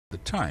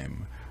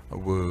time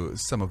were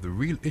some of the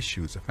real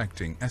issues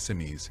affecting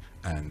SMEs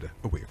and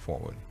a way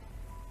forward.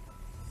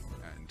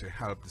 And to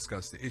help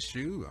discuss the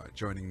issue,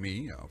 joining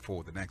me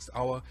for the next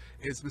hour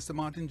is Mr.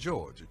 Martin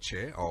George,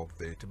 Chair of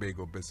the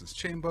Tobago Business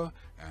Chamber,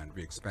 and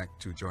we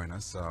expect to join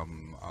us a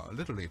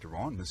little later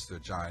on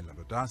Mr. Jai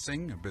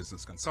Lalodasing, a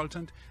business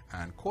consultant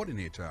and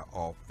coordinator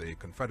of the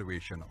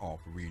Confederation of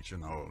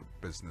Regional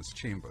Business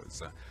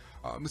Chambers.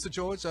 Mr.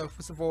 George,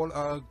 first of all,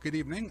 good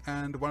evening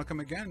and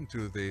welcome again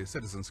to the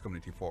Citizens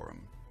Community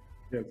Forum.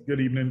 Yes, good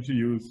evening to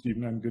you,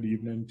 Stephen, and good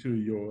evening to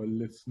your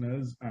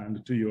listeners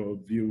and to your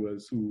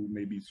viewers who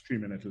may be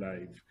streaming it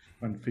live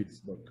on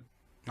Facebook.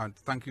 And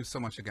thank you so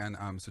much again,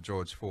 Mr.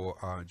 George, for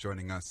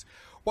joining us.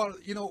 Well,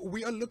 you know,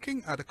 we are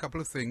looking at a couple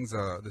of things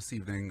this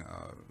evening,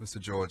 Mr.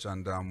 George,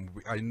 and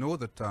I know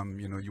that,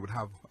 you know, you would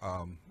have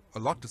a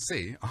lot to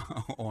say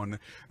on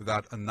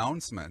that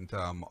announcement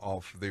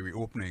of the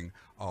reopening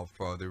of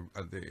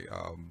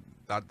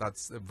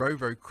that's a very,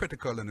 very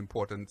critical and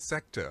important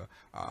sector.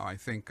 I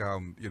think,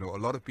 you know,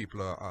 a lot of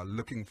people are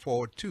looking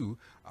forward to,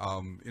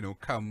 you know,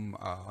 come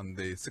on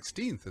the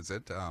 16th, is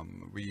it?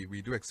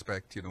 We do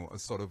expect, you know, a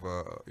sort of,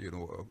 you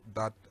know,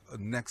 that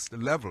next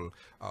level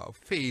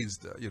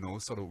phased, you know,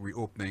 sort of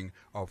reopening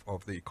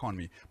of the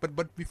economy.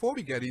 But before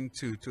we get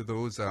into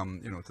those,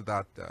 you know, to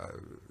that,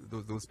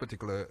 those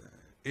particular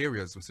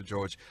areas, Mr.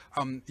 George,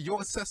 your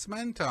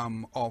assessment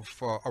of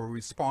our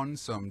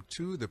response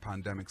to the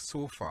pandemic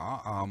so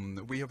far.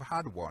 We have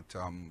had what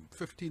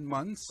 15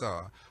 months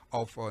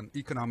of an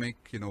economic,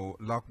 you know,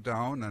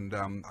 lockdown,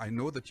 and I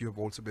know that you have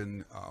also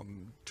been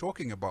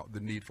talking about the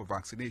need for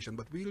vaccination,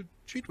 but we'll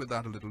treat with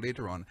that a little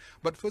later on.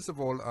 But first of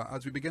all,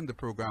 as we begin the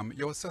program,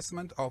 your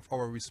assessment of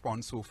our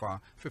response so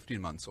far,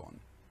 15 months on.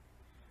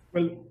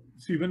 Well,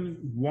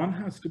 Stephen, one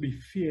has to be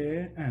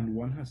fair and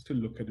one has to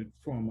look at it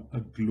from a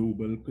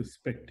global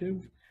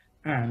perspective.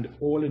 And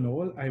all in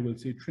all, I will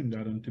say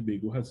Trinidad and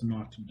Tobago has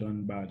not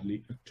done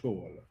badly at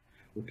all.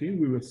 Okay,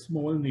 we're a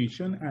small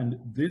nation, and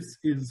this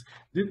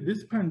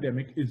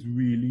pandemic is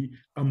really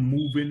a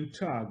moving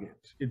target.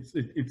 It's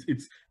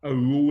a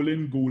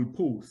rolling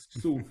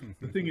goalpost. So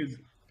the thing is,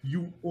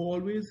 you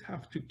always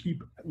have to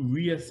keep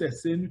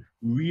reassessing,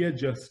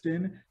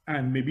 readjusting,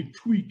 and maybe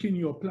tweaking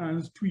your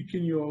plans,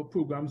 tweaking your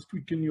programs,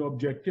 tweaking your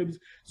objectives,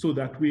 so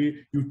that way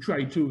you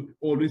try to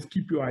always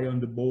keep your eye on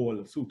the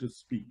ball, so to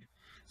speak.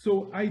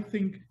 So I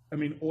think, I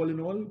mean, all in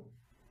all,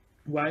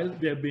 while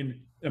there have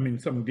been, I mean,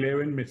 some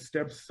glaring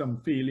missteps,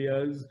 some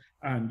failures,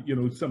 and, you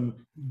know, some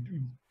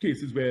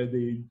cases where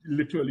they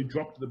literally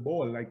dropped the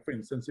ball, like, for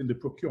instance, in the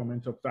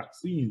procurement of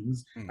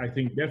vaccines, I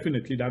think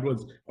definitely that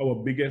was our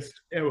biggest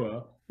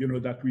error, you know,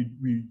 that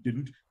we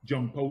didn't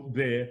jump out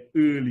there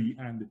early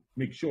and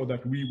make sure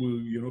that we were,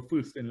 you know,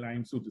 first in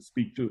line, so to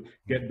speak, to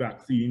get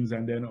vaccines.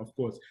 And then, of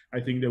course, I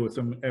think there were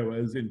some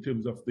errors in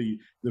terms of the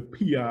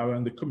PR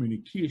and the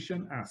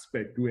communication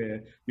aspect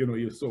where, you know,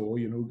 you saw,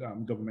 you know,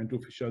 government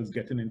officials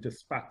getting into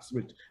spats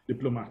with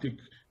diplomatic,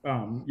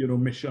 you know,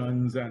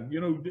 missions, and, you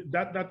know,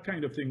 that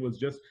kind of thing was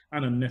just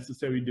an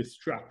unnecessary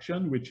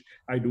distraction, which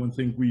I don't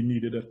think we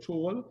needed at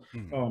all.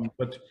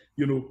 But,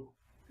 you know,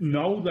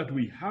 now that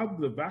we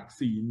have the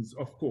vaccines,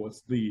 of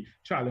course, the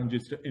challenge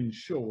is to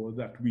ensure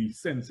that we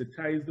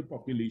sensitize the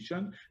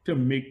population to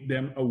make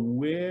them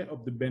aware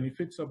of the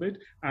benefits of it.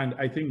 And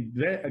I think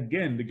there,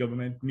 again, the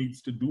government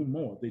needs to do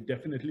more. They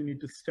definitely need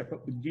to step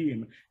up the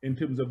game in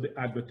terms of the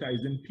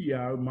advertising,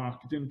 PR,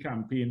 marketing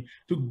campaign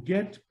to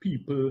get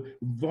people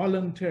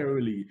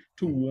voluntarily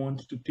to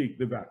want to take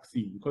the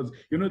vaccine. Because,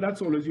 you know,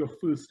 that's always your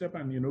first step.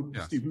 And, you know,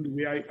 yes, Stephen, the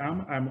way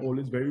I'm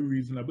always very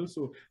reasonable.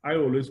 So I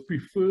always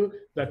prefer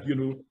that, you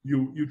know,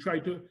 you try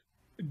to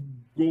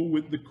go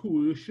with the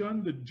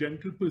coercion, the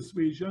gentle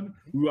persuasion,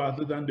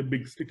 rather than the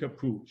big stick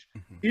approach.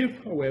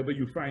 If, however,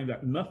 you find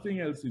that nothing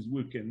else is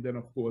working, then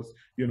of course,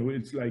 you know,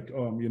 it's like,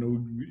 you know,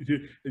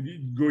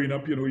 growing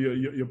up, you know,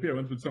 your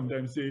parents would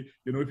sometimes say,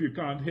 you know, if you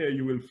can't hear,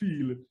 you will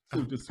feel,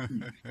 so to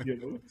speak, you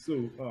know.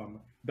 So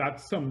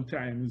that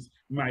sometimes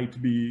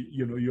might be,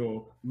 you know,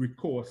 your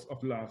recourse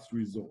of last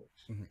resort.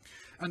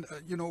 And,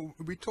 you know,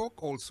 we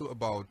talk also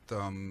about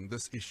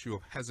this issue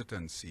of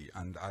hesitancy,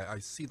 and I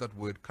see that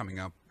word coming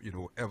up, you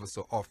know, ever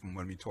so often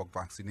when we talk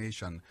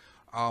vaccination.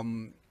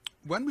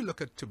 When we look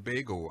at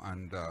Tobago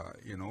and,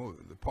 you know,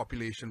 the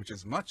population, which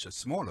is much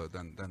smaller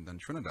than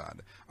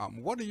Trinidad,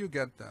 what do you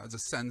get as a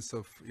sense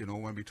of, you know,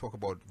 when we talk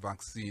about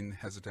vaccine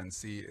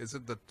hesitancy? Is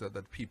it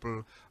that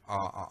people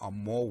are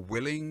more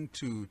willing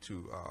to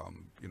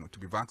you know, to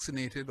be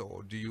vaccinated,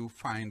 or do you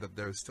find that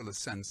there is still a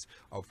sense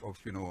of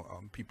you know,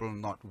 people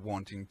not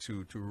wanting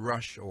to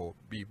rush or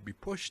be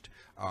pushed,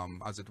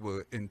 as it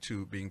were,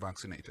 into being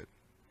vaccinated?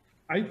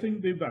 I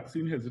think the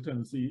vaccine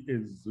hesitancy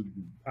is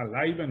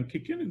alive and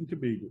kicking in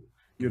Tobago,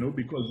 you know,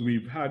 because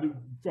we've had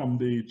from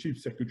the chief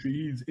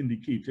secretary, he's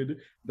indicated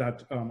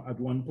that at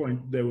one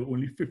point there were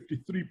only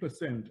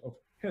 53% of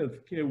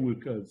healthcare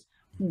workers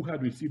who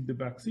had received the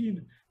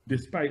vaccine,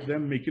 despite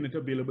them making it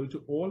available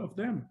to all of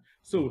them.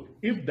 So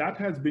if that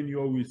has been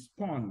your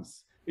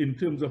response, in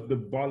terms of the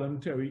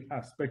voluntary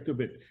aspect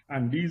of it.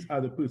 And these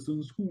are the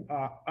persons who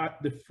are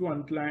at the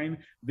front line.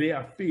 They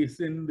are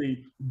facing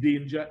the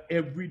danger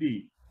every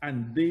day,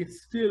 and they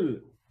still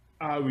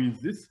are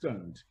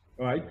resistant.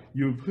 Right?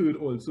 You've heard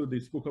also they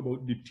spoke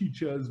about the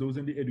teachers, those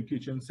in the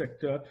education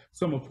sector,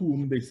 some of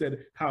whom they said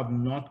have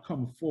not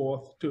come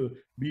forth to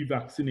be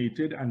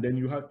vaccinated. And then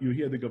you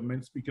hear the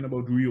government speaking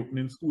about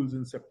reopening schools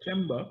in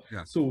September.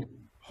 Yes. So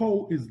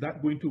how is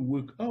that going to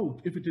work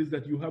out if it is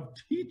that you have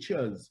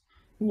teachers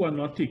who are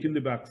not taking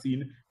the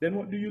vaccine? Then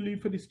what do you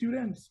leave for the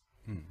students?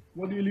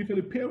 What do you leave for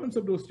the parents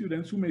of those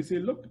students who may say,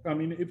 look, I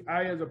mean, if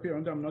I, as a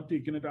parent, I'm not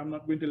taking it, I'm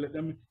not going to let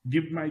them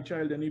give my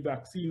child any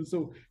vaccine.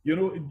 So, you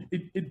know,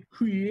 it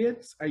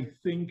creates, I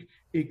think,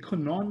 a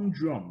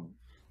conundrum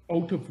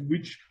out of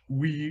which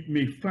we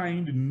may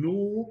find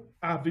no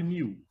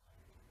avenue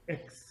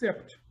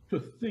except to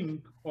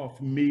think of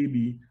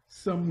maybe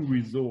some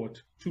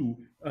resort to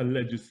a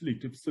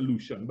legislative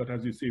solution. But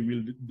as you say,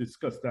 we'll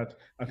discuss that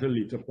at a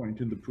later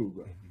point in the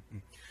program.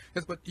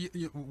 Yes, but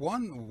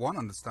one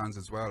understands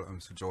as well,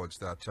 Mr. George,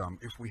 that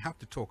if we have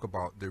to talk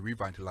about the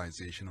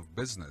revitalization of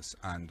business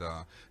and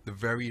the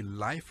very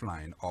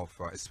lifeline of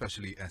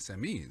especially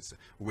SMEs,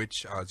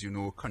 which, as you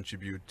know,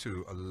 contribute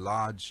to a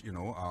large,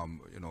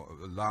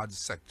 a large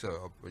sector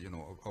of,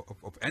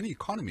 of any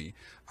economy,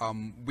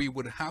 we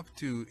would have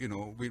to,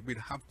 we'd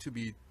have to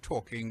be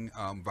talking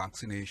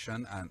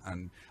vaccination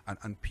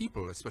and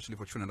people, especially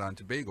for Trinidad and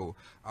Tobago,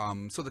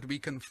 so that we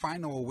can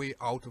find our way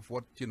out of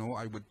what,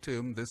 I would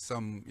term this,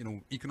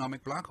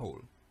 economic black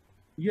hole.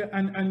 Yeah,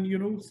 and you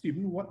know,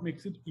 Stephen, what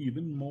makes it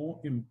even more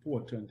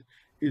important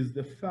is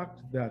the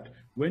fact that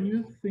when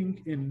you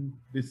think in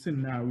the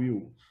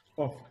scenario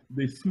of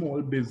the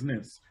small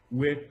business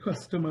where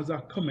customers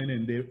are coming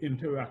in, they're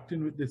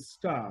interacting with the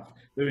staff,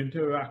 they're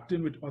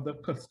interacting with other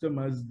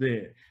customers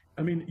there.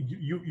 I mean,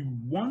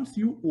 once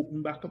you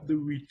open back up the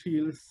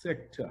retail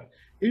sector,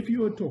 if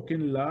you are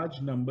talking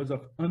large numbers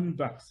of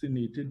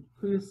unvaccinated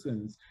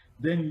persons,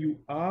 then you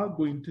are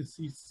going to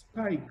see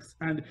spikes.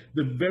 And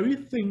the very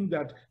thing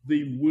that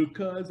the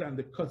workers and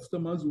the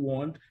customers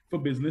want for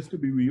business to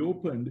be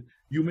reopened,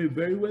 you may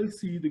very well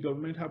see the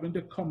government having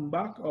to come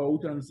back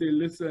out and say,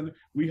 listen,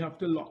 we have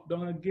to lock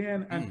down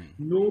again. And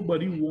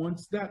nobody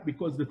wants that,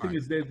 because the thing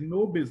is, there's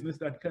no business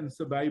that can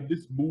survive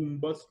this boom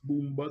bust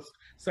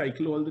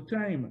cycle all the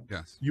time.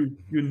 Yes. You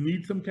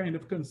need some kind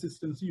of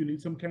consistency, you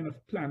need some kind of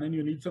planning,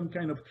 you need some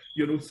kind of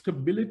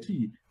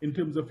stability in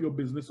terms of your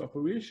business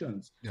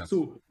operations. Yes.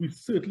 So we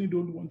certainly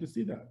don't want to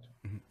see that.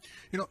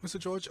 Mr.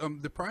 George,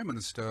 the Prime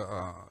Minister,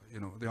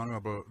 the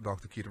Honorable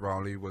Dr. Keith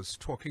Rowley was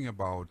talking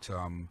about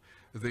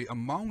the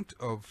amount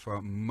of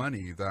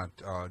money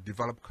that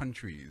developed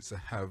countries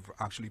have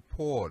actually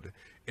poured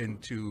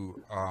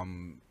into,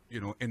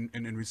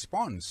 in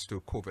response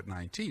to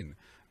COVID-19.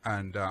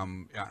 And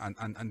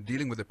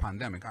dealing with the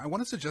pandemic. I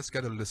want us to just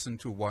get a listen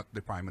to what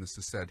the Prime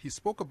Minister said. He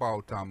spoke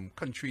about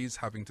countries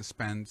having to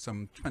spend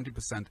some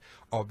 20%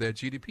 of their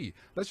GDP.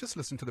 Let's just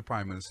listen to the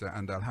Prime Minister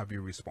and I'll have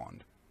you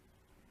respond.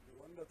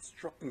 The one that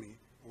struck me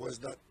was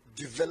that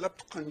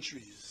developed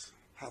countries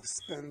have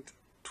spent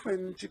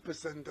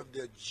 20% of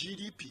their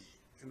GDP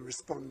in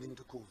responding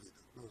to COVID.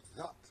 Now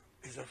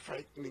that is a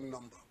frightening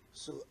number.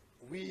 So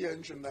we here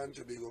in Trinidad and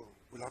Tobago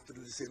will have to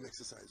do the same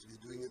exercise.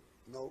 We're doing it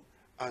now,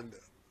 and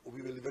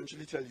we will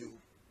eventually tell you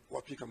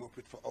what we come up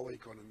with for our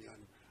economy.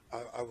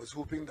 And I was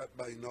hoping that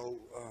by now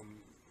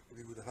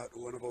we would have had,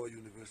 one of our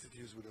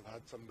universities would have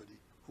had somebody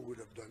who would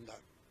have done that.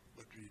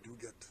 But we do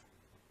get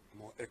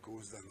more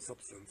echoes than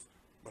substance.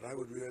 But I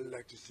would really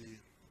like to see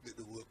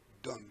the work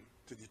done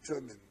to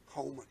determine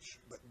how much.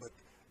 But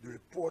the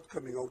report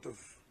coming out of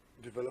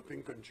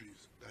developing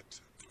countries, that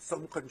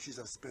some countries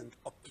have spent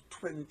up to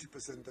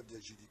 20% of their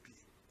GDP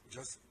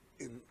just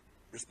in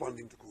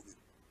responding to COVID.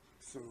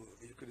 So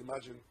you could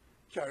imagine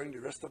carrying the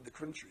rest of the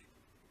country,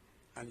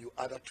 and you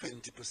add a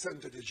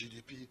 20% of the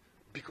GDP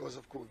because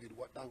of COVID,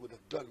 what that would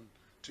have done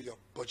to your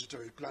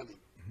budgetary planning.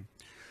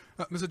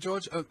 Mr.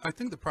 George, I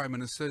think the Prime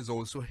Minister is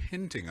also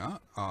hinting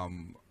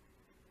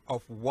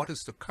of what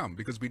is to come,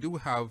 because we do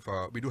have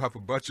a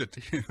budget,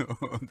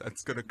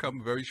 that's going to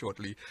come very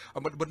shortly.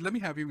 But let me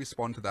have you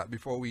respond to that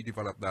before we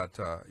develop that,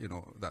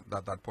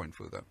 that point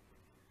further.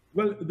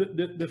 Well,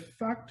 the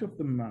fact of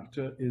the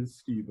matter is,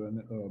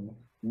 Stephen,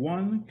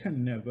 one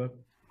can never,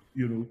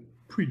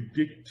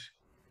 predict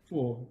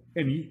for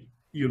any,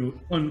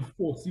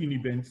 unforeseen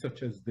events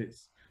such as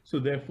this. So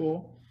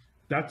therefore,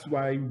 that's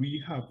why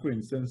we have, for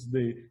instance,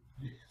 the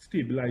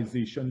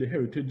stabilization, the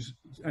Heritage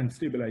and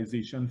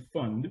Stabilization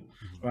Fund,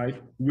 right,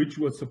 which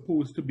was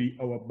supposed to be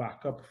our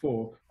backup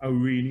for a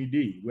rainy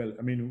day. Well,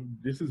 I mean,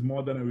 this is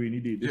more than a rainy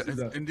day. This is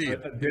a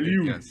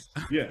deluge. Yes.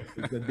 Yes,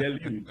 it's a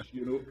deluge,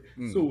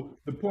 So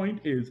the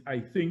point is, I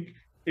think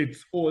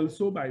it's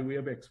also by way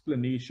of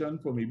explanation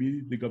for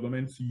maybe the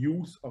government's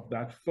use of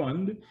that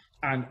fund.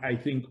 And I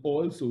think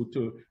also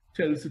to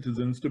tell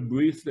citizens to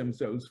brace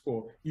themselves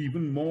for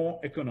even more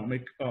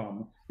economic,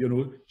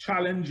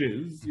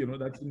 challenges,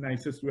 that's the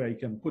nicest way I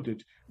can put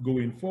it,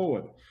 going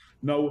forward.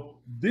 Now,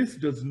 this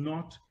does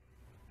not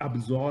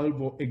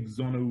absolve or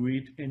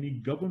exonerate any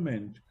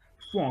government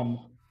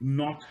from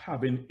not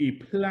having a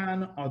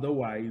plan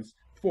otherwise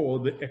for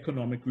the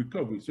economic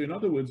recovery. So in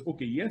other words,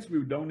 okay, yes,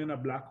 we're down in a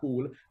black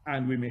hole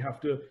and we may have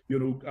to,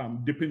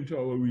 dip into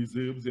our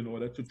reserves in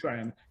order to try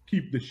and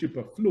keep the ship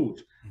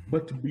afloat.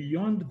 But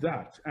beyond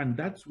that, and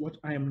that's what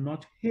I am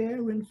not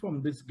hearing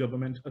from this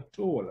government at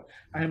all.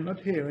 I am not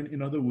hearing,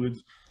 in other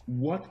words,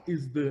 what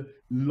is the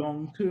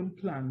long-term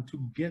plan to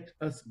get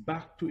us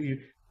back to a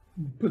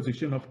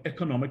position of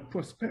economic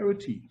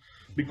prosperity?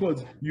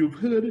 Because you've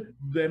heard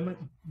them,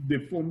 they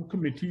formed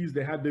committees.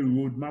 They had the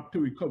roadmap to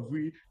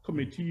recovery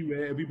committee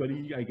where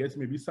everybody, I guess,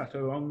 maybe sat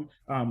around,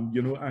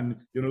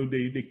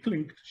 they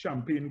clinked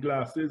champagne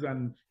glasses,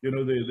 and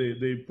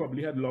they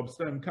probably had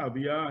lobster and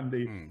caviar, and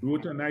they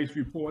wrote a nice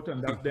report,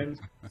 and that then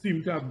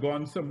seemed to have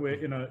gone somewhere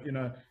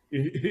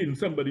in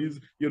somebody's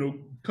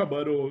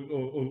cupboard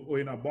or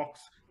in a box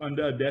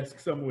under a desk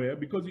somewhere,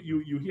 because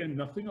you hear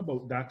nothing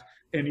about that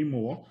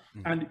anymore.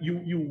 And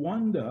you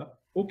wonder,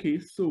 okay,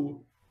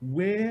 so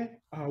where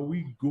are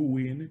we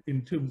going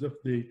in terms of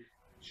the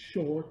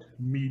short,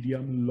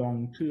 medium,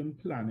 long-term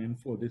planning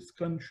for this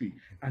country?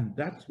 And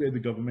that's where the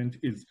government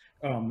is,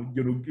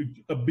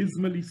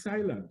 abysmally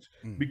silent.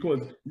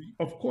 Because,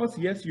 of course,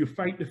 yes, you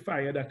fight the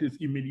fire that is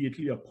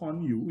immediately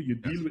upon you. You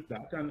deal with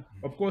that. And,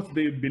 of course,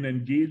 they've been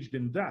engaged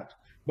in that.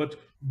 But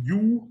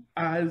you,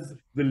 as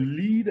the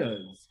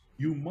leaders,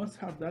 you must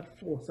have that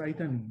foresight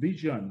and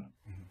vision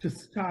to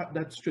start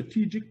that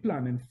strategic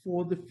planning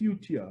for the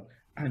future.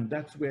 And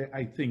that's where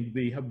I think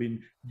they have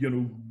been,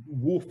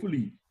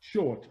 woefully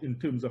short in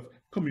terms of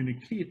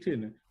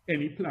communicating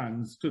any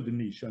plans to the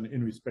nation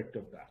in respect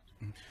of that.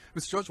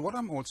 Mr. George, what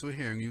I'm also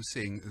hearing you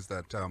saying is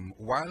that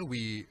while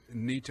we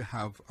need to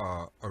have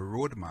a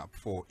roadmap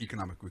for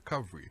economic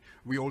recovery,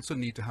 we also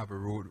need to have a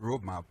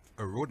roadmap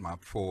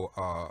for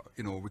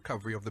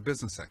recovery of the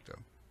business sector.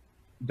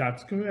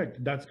 That's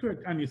correct. That's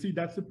correct. And you see,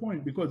 that's the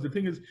point, because the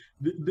thing is,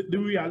 the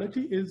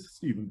reality is,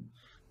 Stephen,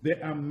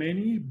 there are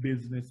many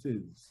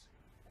businesses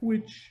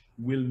which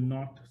will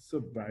not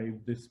survive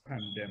this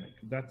pandemic.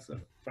 That's a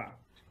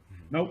fact.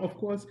 Now, of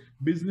course,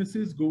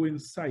 businesses go in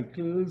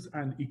cycles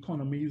and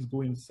economies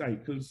go in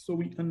cycles. So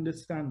we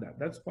understand that.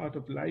 That's part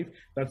of life.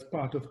 That's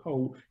part of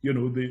how,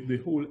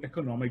 the whole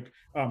economic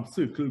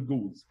circle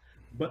goes.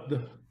 But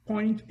the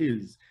point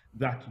is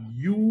that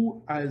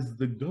you, as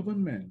the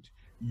government,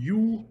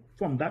 you,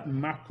 from that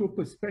macro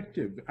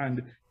perspective,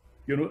 and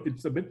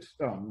it's a bit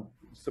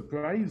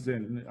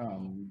surprising,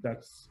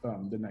 that's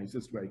the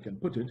nicest way I can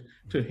put it,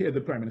 to hear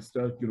the Prime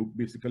Minister,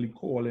 basically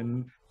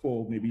calling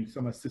for maybe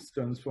some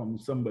assistance from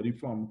somebody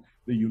from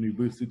the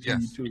university.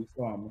 Yes. To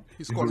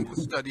he's calling for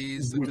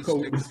studies,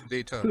 statistics,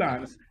 data.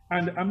 Plans.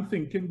 And I'm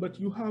thinking, but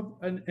you have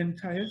an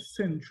entire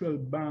central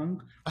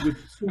bank with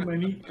so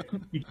many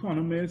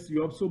economists,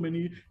 you have so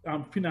many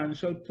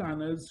financial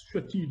planners,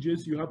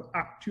 strategists, you have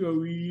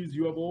actuaries,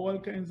 you have all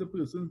kinds of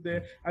persons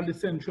there at the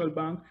central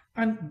bank.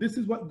 And this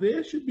is what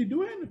they should be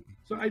doing.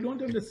 So I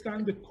don't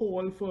understand the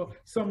call for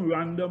some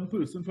random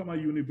person from a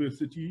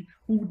university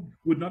who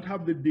would not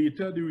have the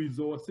data, the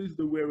resources,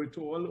 the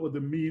wherewithal, or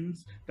the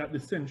means that the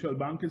central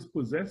bank is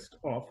possessed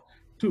of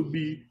to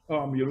be,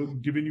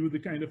 giving you the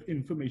kind of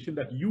information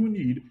that you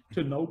need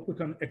to now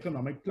put an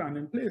economic plan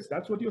in place.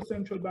 That's what your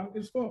central bank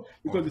is for,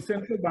 because the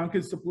central bank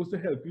is supposed to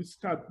help you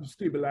start to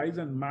stabilize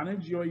and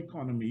manage your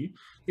economy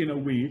in a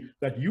way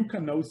that you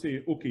can now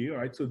say, okay, all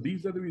right, so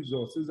these are the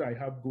resources I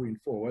have going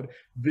forward.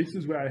 This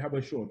is where I have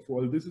a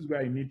shortfall. This is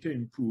where I need to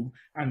improve.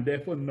 And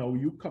therefore, now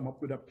you come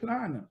up with a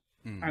plan.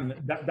 And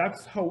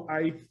that's how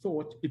I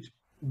thought it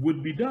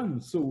would be done.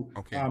 So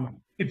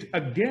it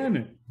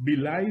again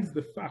belies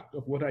the fact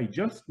of what I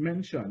just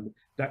mentioned,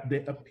 that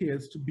there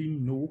appears to be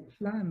no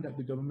plan that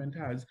the government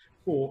has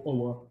for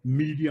our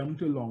medium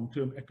to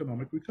long-term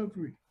economic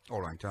recovery.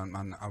 All right,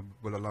 and I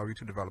will allow you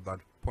to develop that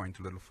point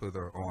a little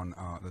further on,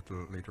 a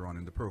little later on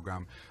in the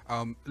program.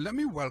 Let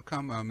me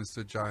welcome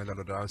Mr. Jai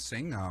Ladadar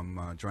Singh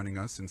joining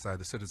us inside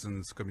the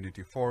Citizens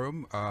Community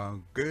Forum.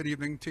 Good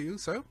evening to you,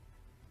 sir.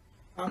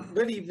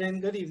 Good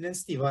evening,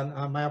 Stephen.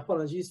 My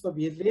apologies for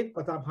being late,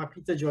 but I'm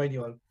happy to join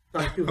you all.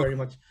 Thank you very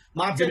much.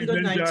 Martin,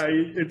 good night. Jai.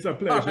 It's a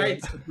pleasure. Right.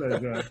 It's a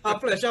pleasure. A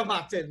pleasure,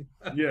 Martin.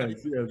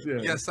 Yes.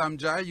 Yes,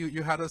 Jai,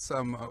 you had us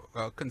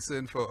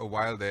concerned for a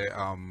while there,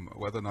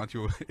 whether or not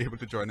you were able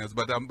to join us,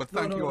 but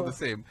thank you all the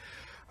same.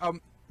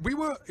 We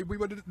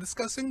were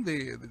discussing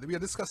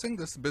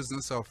this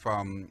business of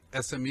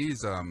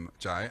SMEs,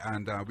 Jai,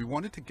 and we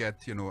wanted to get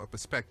a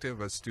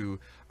perspective as to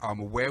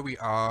where we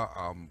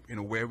are,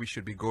 where we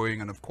should be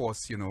going, and of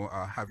course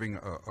having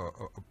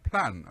a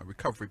plan, a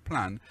recovery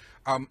plan.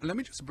 Let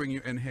me just bring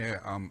you in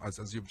here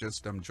as you've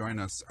just joined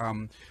us.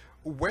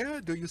 Where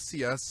do you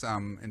see us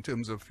in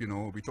terms of,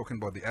 we're talking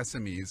about the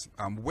SMEs,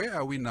 where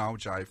are we now,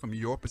 Jai, from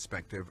your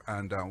perspective,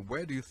 and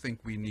where do you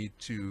think we need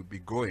to be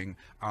going,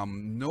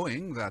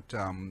 knowing that,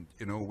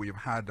 we've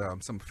had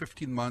some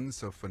 15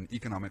 months of an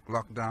economic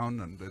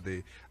lockdown, and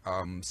the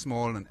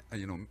small and,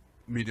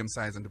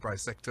 medium-sized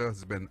enterprise sector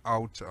has been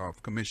out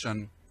of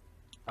commission.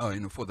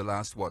 for the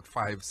last, what,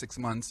 5, 6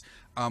 months.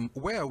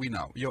 Where are we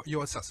now?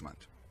 Your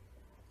assessment?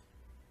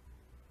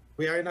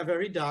 We are in a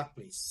very dark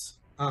place.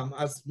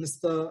 As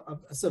Mr.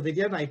 Sir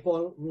Vidya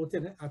Naipal wrote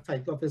in a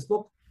title of his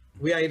book,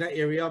 we are in an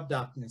area of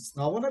darkness.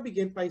 Now, I want to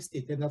begin by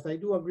stating that I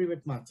do agree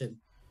with Martin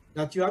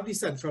that you have the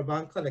central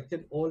bank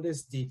collecting all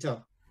this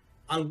data.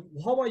 And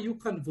how are you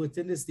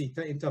converting this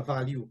data into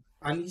value?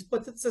 And he's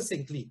put it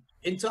succinctly,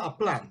 into a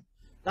plan.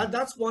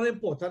 That's one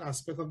important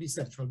aspect of the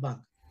central bank.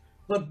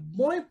 But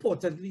more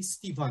importantly,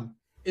 Stephen,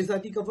 is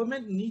that the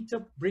government need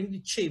to bring the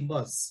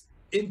chambers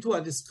into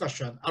a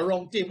discussion, a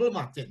round table,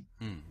 Martin,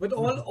 with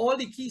all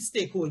the key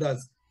stakeholders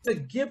to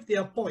give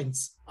their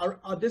points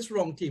at this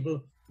round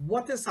table,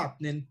 what is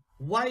happening,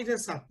 why it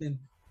is happening,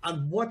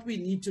 and what we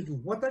need to do.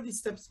 What are the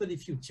steps for the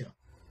future?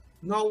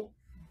 Now,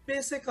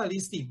 basically,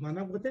 Steve, man,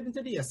 I'm getting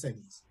into the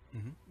SMEs.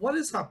 What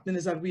is happening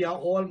is that we are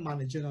all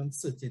managing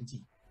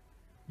uncertainty.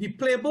 The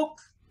playbook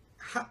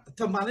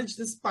to manage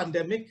this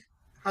pandemic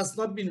has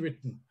not been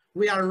written.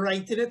 We are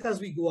writing it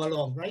as we go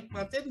along, right,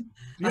 Martin?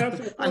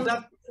 Yes,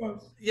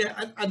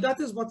 and that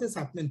is what is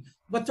happening.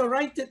 But to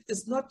write it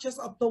is not just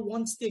up to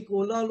one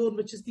stakeholder alone,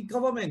 which is the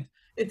government.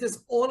 It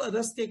is all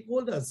other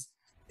stakeholders.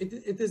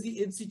 It is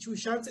the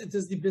institutions. It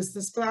is the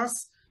business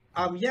class.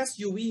 Yes,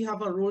 we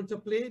have a role to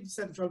play, the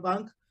central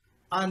bank,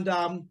 and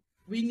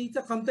we need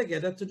to come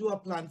together to do a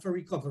plan for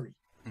recovery.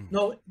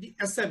 Now, the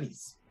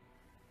SMEs.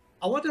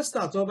 I want to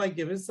start off by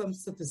giving some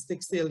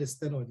statistics to your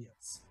listening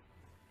audience.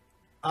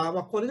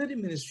 According to the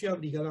Ministry of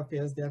Legal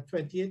Affairs, there are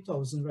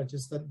 28,000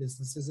 registered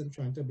businesses in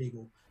Trinidad and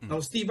Tobago. Now,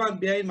 Stephen,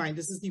 bear in mind,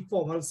 this is the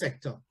formal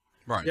sector.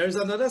 Right. There is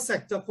another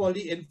sector called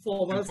the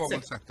informal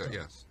sector.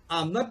 Yes.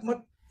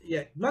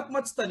 Not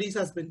much studies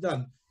has been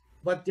done,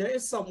 but there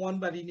is someone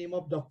by the name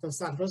of Dr.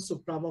 Sandra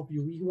Supram of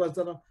UWI who has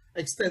done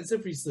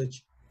extensive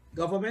research.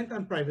 Government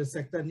and private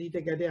sector need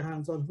to get their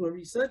hands on her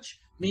research,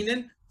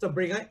 meaning to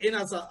bring her in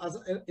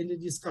in the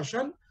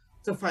discussion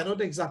to find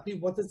out exactly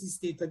what is the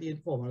state of the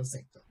informal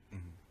sector.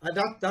 And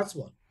that's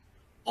one.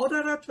 Out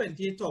of that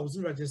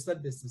 28,000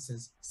 registered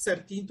businesses,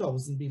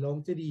 17,000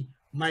 belong to the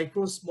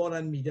micro, small,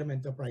 and medium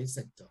enterprise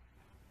sector.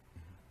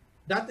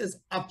 That is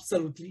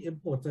absolutely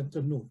important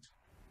to note.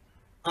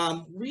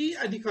 We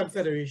at the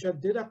Confederation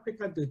did a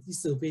quick and dirty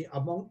survey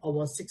among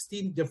our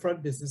 16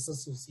 different business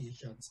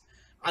associations.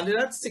 And in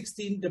that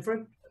 16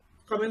 different,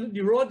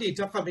 the raw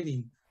data coming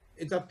in,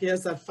 it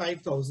appears that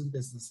 5,000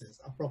 businesses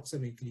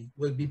approximately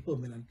will be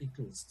permanently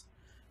closed.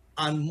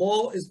 And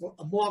more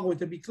are going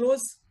to be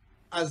closed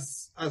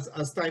as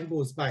time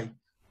goes by.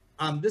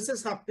 This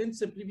is happening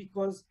simply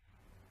because,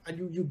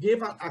 and you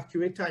gave an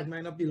accurate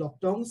timeline of the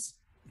lockdowns.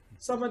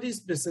 Some of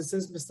these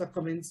businesses, Mr.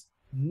 Cummings,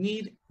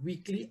 need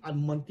weekly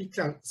and monthly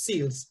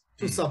sales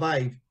to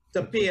survive,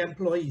 to pay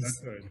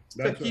employees,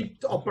 to keep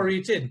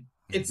operating.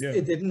 It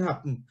didn't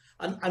happen.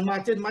 And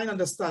Martin, my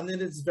understanding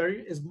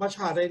is much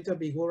harder in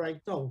Tobago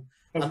right now.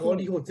 And all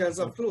the hotels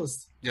are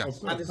closed.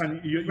 Yes.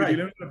 And you're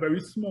dealing with a very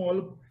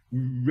small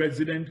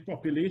resident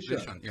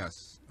population.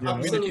 Yes.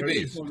 Absolutely.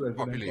 Community-based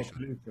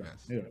population.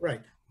 Yes. Yeah.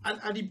 Right.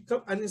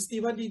 And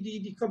Stephen,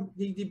 the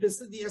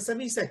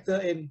SME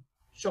sector in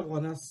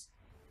Chaguanas,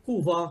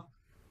 Hoover,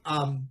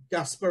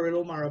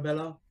 Gasparillo,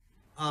 Marabella,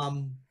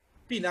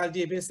 Pinal,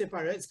 Davis,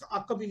 Separa, it's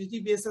a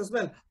community based as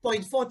well.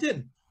 Point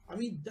 14. I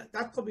mean,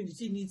 that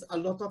community needs a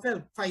lot of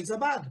help. Fines are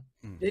bad.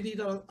 They need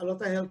a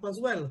lot of help as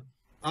well.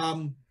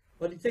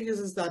 But the thing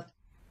is that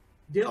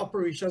their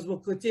operations will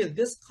curtail.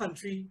 This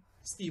country,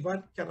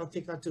 Stephen, cannot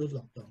take a third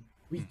lockdown.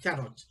 We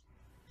cannot.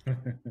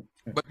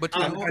 But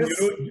and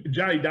you know,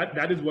 Jai,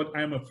 that is what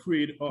I'm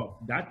afraid of.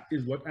 That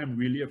is what I'm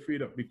really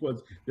afraid of,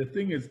 because the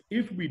thing is,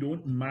 if we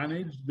don't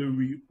manage the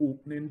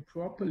reopening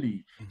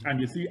properly,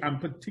 and you see, I'm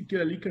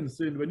particularly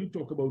concerned when you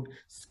talk about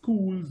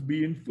schools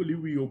being fully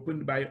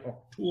reopened by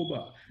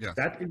October. Yes.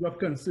 That is of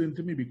concern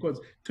to me, because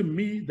to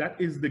me, that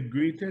is the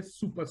greatest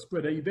super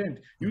spreader event.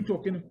 You're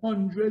talking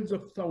hundreds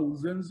of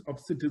thousands of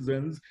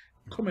citizens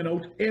coming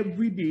out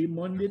every day,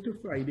 Monday to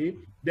Friday.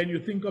 Then you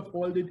think of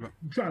all the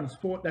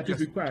transport that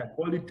is required,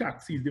 all the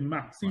taxis, the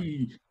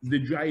maxi, the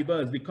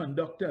drivers, the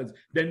conductors,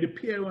 then the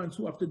parents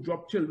who have to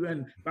drop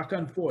children back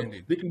and forth,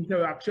 the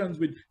interactions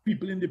with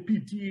people in the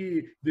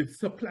PTA, the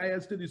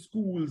suppliers to the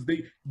schools,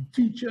 the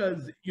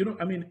teachers. You know,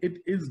 I mean, it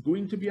is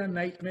going to be a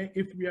nightmare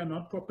if we are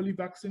not properly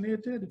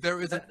vaccinated.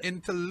 There is an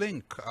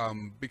interlink,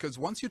 because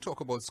once you talk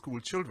about school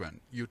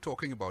children, you're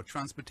talking about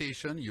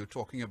transportation, you're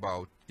talking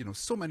about, you know,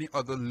 so many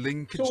other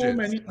linkages. So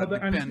many other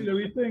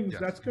ancillary things.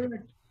 Yes. That's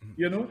correct.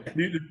 You know,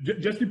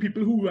 just the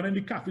people who run in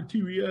the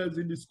cafeterias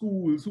in the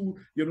schools, who,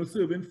 you know,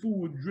 serving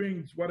food,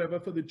 drinks, whatever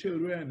for the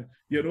children,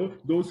 you know,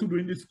 those who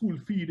doing the school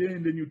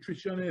feeding, the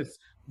nutritionists.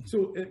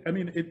 So, I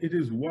mean, it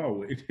is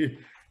wow.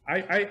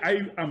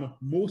 I am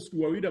most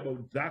worried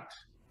about that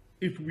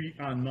if we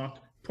are not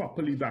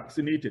properly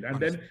vaccinated.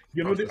 And then,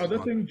 you know, the other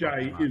thing,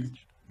 Jai, is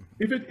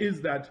if it is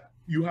that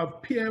you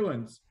have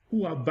parents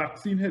who are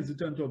vaccine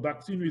hesitant or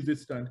vaccine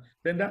resistant,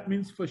 then that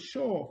means for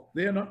sure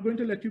they are not going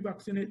to let you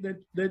vaccinate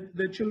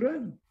their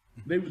children.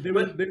 They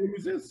will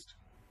resist.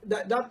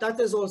 That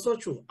is also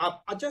true.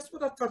 I just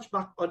want to touch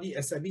back on the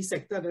SME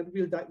sector, and then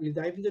we'll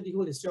dive into the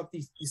whole issue of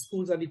the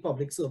schools and the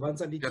public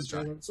servants and the Yes, teachers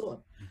John. and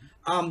so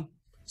on.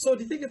 So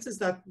the thing is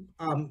that,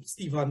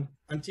 Stephen,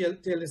 and to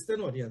your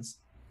listening audience,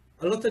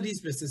 a lot of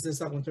these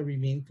businesses are going to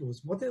remain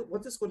closed.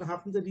 What is going to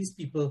happen to these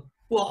people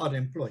who are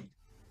unemployed?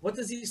 What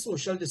is the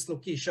social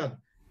dislocation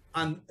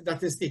and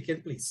that is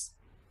taking place?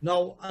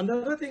 Now,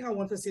 another thing I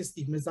want to say,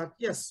 Stephen, is that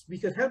yes, we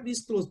could help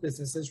these closed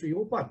businesses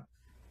reopen.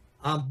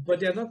 But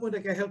they're not going to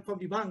get help from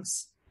the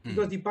banks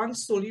because the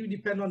banks solely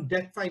depend on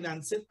debt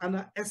financing, and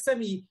an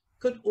SME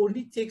could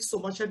only take so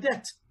much of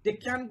debt. They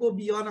can't go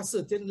beyond a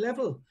certain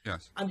level.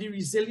 Yes. And the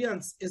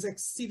resilience is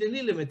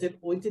exceedingly limited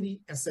owing to the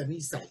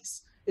SME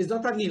size. It's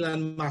not a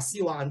Nilan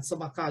Masi or Ansa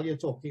Makal you're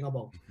talking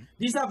about.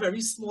 These are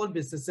very small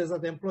businesses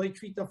that employ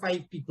 3 to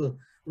 5 people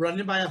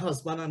running by a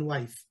husband and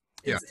wife.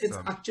 It's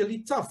actually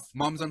tough.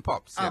 Moms and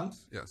pops,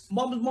 yes.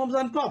 Moms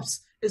and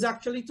pops is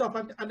actually tough.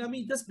 And I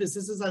mean, this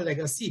business is a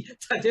legacy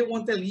that they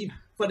want to leave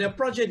for their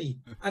progeny.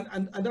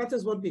 And that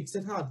is what makes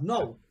it hard.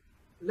 Now,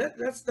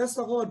 let's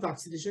talk about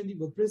vaccination in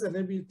the workplace, and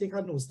then we'll take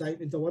a nosedive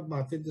into what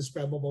Martin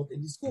described about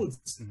in the schools.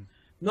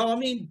 Now, I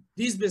mean,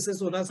 these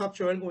business owners have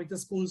children going to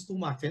schools too,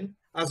 Martin,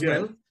 as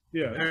well.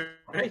 Yeah.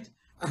 Right?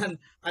 And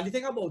the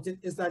thing about it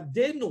is that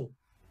they know,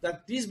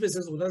 that these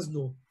business owners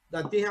know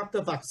that they have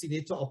to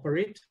vaccinate to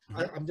operate.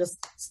 I'm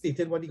just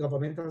stating what the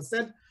government has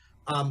said.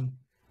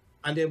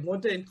 And they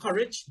want to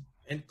encourage,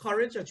 I'm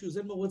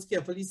choosing my words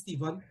carefully,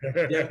 Stephen,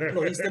 their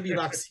employees to be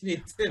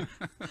vaccinated.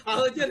 I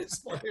heard you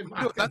this morning,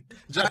 Martin.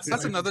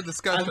 That's another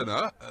discussion,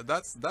 huh?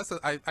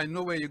 I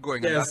know where you're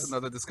going, and that's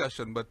another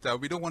discussion, but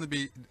we don't want to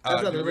be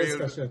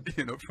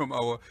derailed,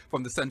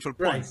 from the central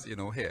points,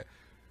 here.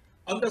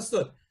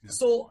 Understood. Yeah.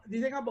 So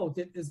the thing about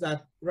it is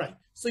that,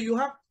 so you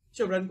have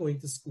children going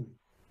to school.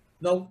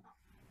 Now,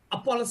 a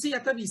policy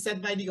has to be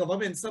set by the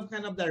government, some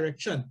kind of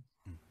direction.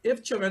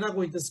 If children are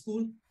going to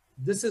school,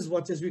 this is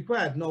what is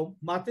required. Now,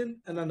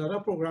 Martin, in another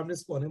program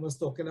this morning, was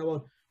talking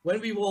about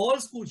when we were all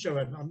school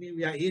children. I mean,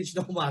 we are aged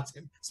now,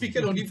 Martin,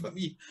 speaking only for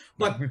me,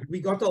 but we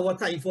got our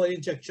typhoid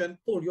injection,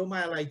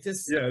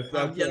 poliomyelitis,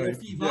 yellow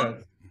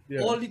fever,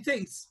 all the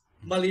things,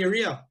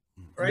 malaria,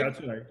 right?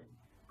 That's right.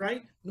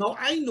 Right? Now,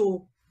 I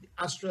know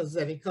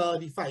AstraZeneca,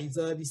 the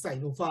Pfizer, the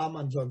Sinopharm,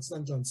 and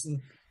Johnson &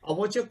 Johnson are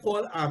what you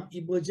call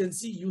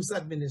emergency use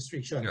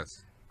administration.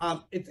 Yes.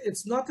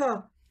 It's not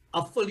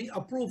a fully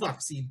approved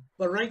vaccine,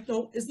 but right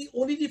now it's the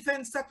only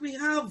defense that we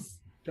have.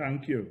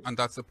 Thank you. And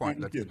that's the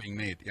point that's being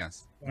made,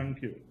 yes.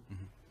 Thank you.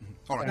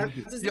 All right.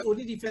 That is the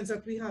only defense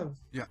that we have.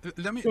 Yeah,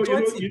 let me... So,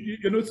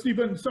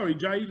 Stephen, sorry,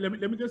 Jai, let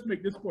me just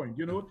make this point.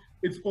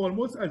 It's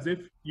almost as if,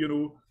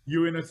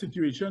 you're in a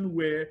situation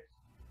where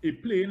a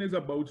plane is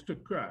about to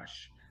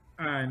crash,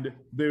 and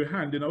they're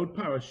handing out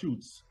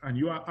parachutes, and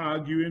you are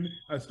arguing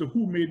as to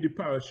who made the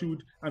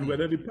parachute and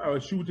whether the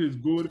parachute is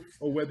good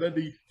or whether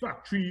the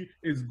factory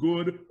is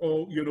good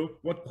or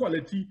what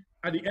quality.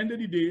 At the end of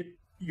the day,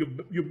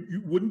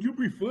 wouldn't you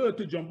prefer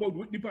to jump out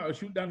with the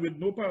parachute than with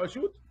no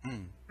parachute?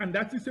 And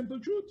that's the simple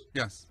truth.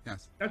 Yes.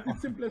 That's the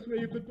simplest way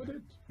you could put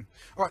it.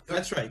 All right,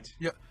 that's right.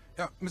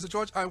 Yeah, Mr.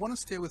 George, I want to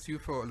stay with you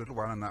for a little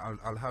while, and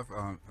I'll have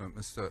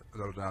Mr.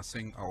 Lalda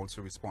Singh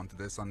also respond to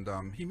this. And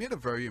he made a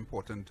very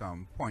important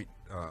point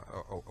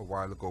a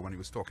while ago when he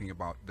was talking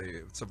about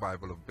the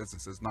survival of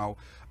businesses. Now,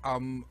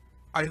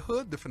 I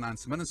heard the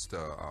finance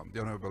minister,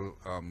 the Honorable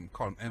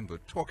Colin Ember,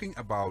 talking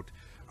about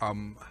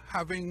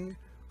having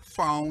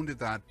found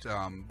that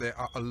there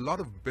are a lot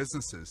of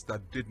businesses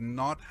that did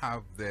not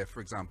have for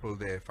example,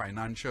 their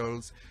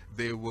financials.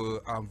 They were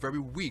very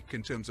weak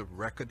in terms of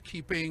record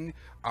keeping,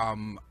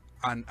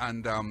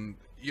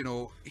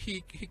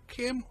 he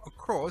came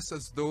across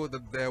as though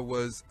that there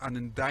was an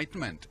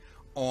indictment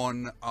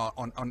on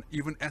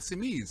even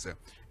SMEs,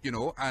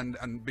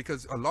 and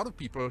because a lot of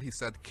people, he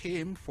said,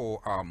 came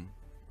for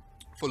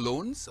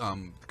loans.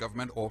 The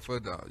government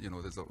offered,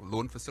 there's a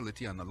loan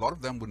facility, and a lot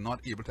of them were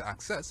not able to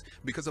access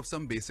because of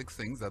some basic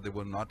things that they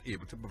were not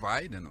able to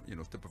provide, and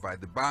to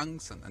provide the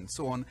banks and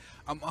so on.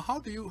 How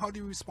do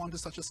you respond to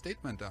such a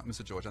statement,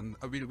 Mr. George? And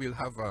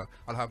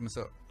I'll have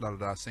Mr.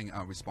 Lalda Singh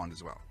respond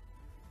as well.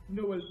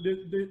 No, well,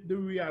 the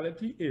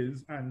reality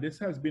is, and this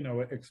has been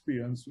our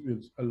experience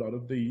with a lot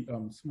of the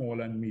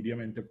small and medium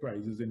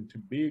enterprises in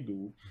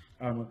Tobago,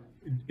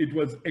 it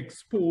was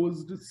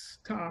exposed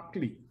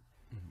starkly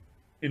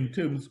in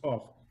terms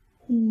of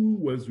who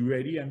was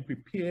ready and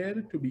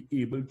prepared to be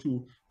able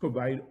to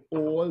provide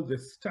all the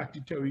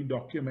statutory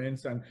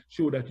documents and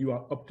show that you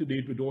are up to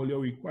date with all your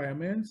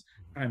requirements,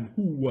 and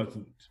who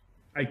wasn't.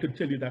 I could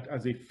tell you that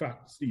as a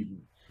fact,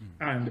 Stephen.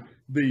 And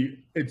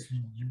it's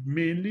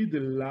mainly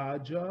the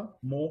larger,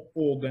 more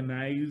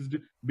organized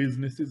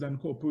businesses and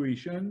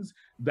corporations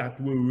that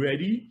were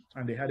ready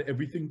and they had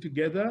everything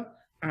together,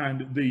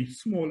 and the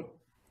small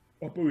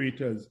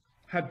operators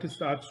had to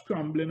start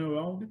scrambling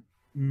around.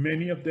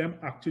 Many of them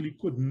actually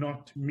could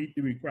not meet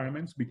the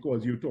requirements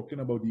because you're talking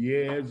about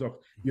years of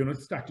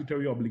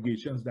statutory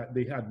obligations that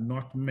they had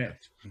not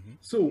met.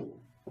 So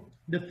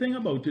the thing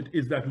about it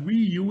is that we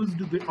used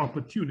the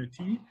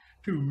opportunity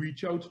to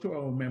reach out to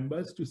our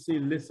members to say,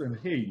 listen,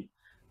 hey,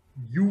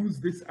 use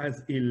this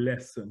as a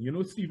lesson. You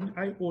know, Stephen,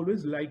 I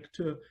always like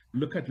to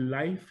look at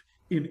life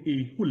in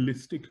a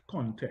holistic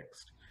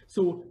context.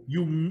 So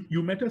you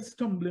met a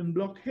stumbling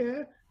block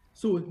here.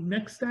 So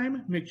next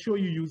time, make sure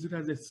you use it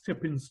as a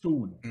stepping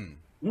stone.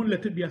 Don't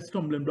let it be a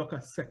stumbling block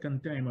a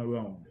second time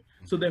around.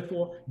 So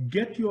therefore,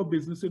 get your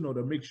business in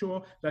order. Make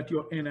sure that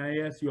your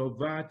NIS, your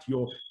VAT,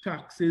 your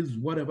taxes,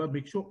 whatever,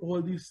 make sure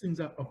all these things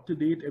are up to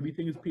date,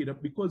 everything is paid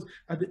up, because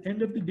at the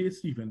end of the day,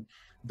 Stephen,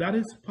 that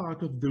is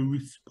part of the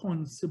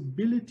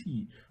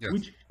responsibility,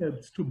 which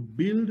helps to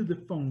build the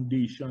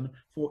foundation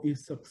for a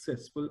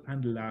successful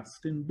and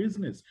lasting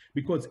business.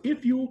 Because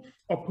if you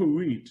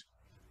operate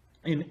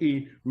in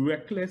a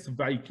reckless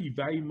vai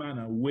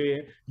manner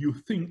where you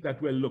think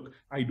that, well, look,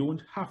 I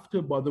don't have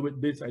to bother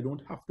with this, I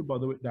don't have to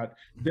bother with that,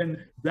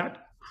 then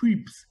that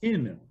creeps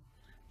in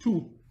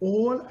to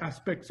all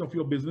aspects of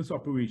your business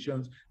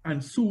operations,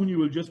 and soon you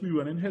will just be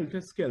running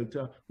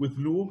helter-skelter with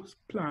no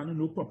plan,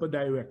 no proper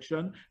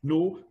direction,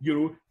 no, you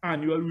know,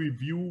 annual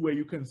review where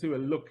you can say, well,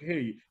 look,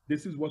 hey,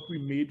 this is what we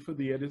made for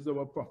the year, this is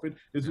our profit,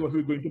 this is what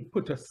we're going to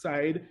put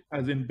aside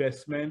as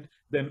investment,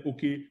 then,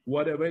 okay,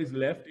 whatever is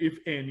left, if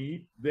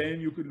any,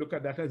 then you could look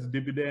at that as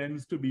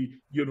dividends to be,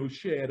 you know,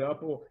 shared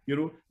up, or, you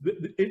know,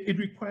 it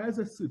requires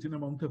a certain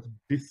amount of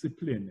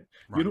discipline.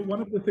 You know,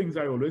 one of the things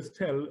I always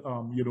tell,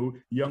 you know,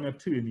 young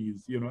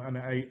attorneys, you know, and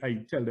I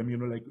tell them, you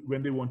know, like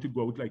when they want to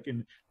go out, like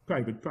in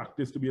private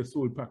practice to be a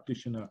sole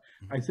practitioner,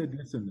 I said,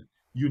 listen,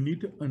 you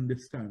need to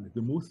understand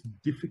the most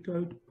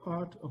difficult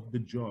part of the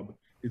job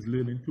is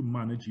learning to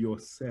manage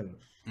yourself.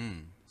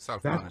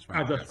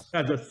 Self-management.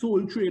 As a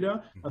sole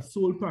trader, a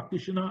sole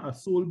practitioner, a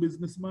sole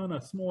businessman, a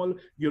small,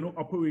 you know,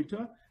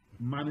 operator,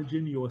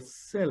 managing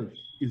yourself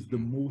is the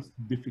most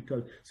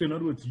difficult. So in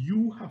other words,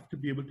 you have to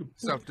be able to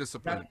put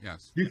self-discipline.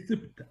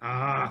 Discipline.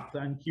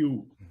 Thank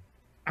you.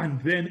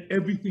 And then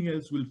everything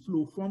else will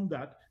flow from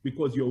that,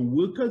 because your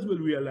workers will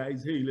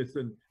realize, hey,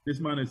 listen, this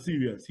man is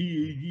serious.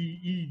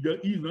 He's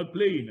not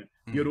playing.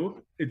 You know,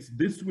 it's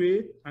this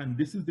way, and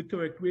this is the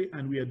correct way,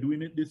 and we are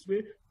doing it this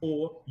way,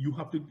 or you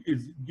have to,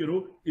 is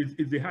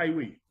the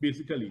highway,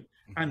 basically.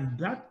 And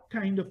that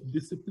kind of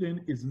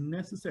discipline is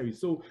necessary.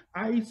 So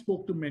I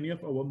spoke to many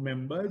of our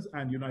members,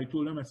 and, you know, I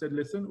told them, I said,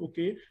 listen,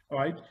 okay, all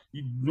right,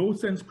 no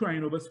sense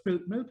crying over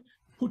spilt milk.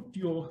 Put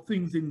your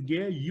things in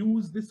gear,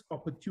 use this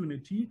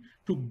opportunity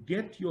to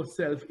get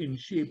yourself in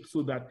shape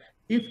so that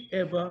if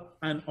ever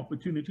an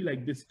opportunity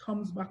like this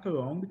comes back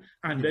around,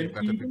 and then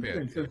even,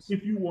 for instance,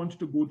 if you want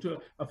to go to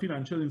a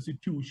financial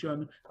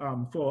institution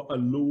for a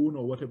loan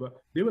or whatever,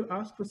 they will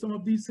ask for some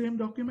of these same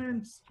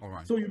documents.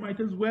 So you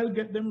might as well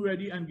get them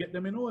ready and get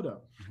them in order.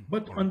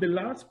 But on the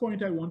last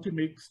point I want to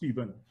make,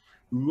 Stephen,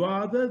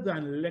 rather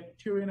than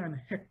lecturing and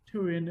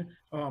hectoring,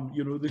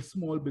 you know, the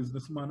small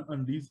businessman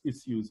on these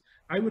issues,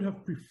 I would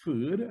have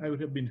preferred, I would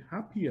have been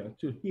happier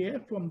to hear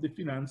from the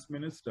finance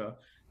minister,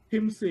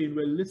 him saying,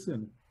 well,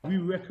 listen, we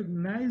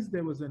recognize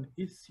there was an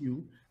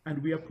issue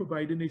and we are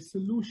providing a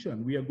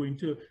solution. We are going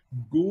to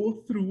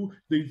go through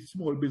the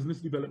small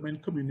business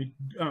development community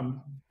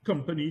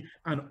company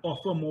and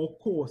offer more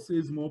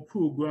courses, more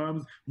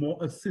programs, more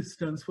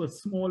assistance for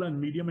small and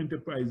medium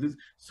enterprises,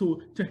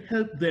 so to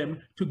help them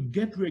to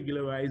get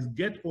regularized,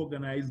 get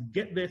organized,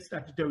 get their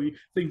statutory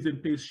things in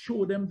place,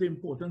 show them the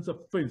importance of,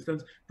 for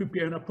instance,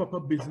 preparing a proper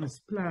business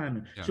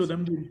plan, show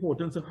them the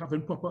importance of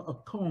having proper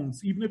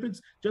accounts, even if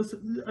it's just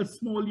a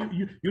small,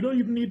 you don't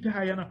even need to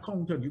hire an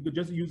accountant. You could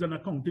just use an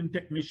accounting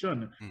technician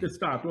to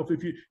start off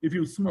if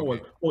you're small,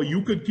 or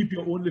you could keep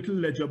your own little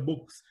ledger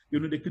books. You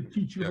know, they could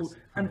teach you how,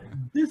 and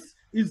this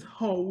is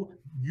how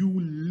you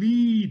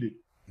lead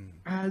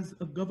as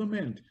a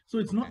government. So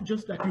it's not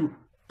just that you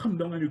come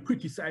down and you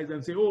criticize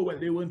and say, oh, well,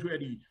 they weren't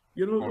ready.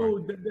 You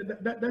know,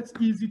 that's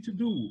easy to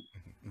do.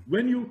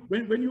 When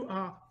you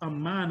are a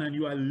man and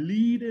you are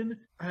leading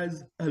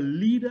as a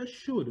leader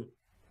should,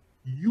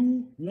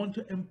 you want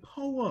to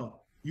empower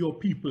your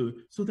people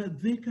so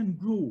that they can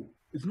grow.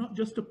 It's not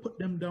just to put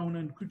them down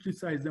and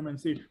criticize them and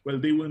say, well,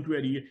 they weren't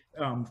ready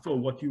for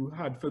what you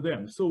had for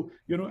them. So,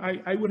 you know,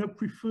 I would have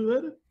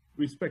preferred,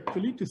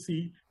 respectfully, to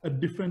see a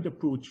different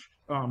approach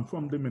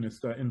from the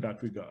minister in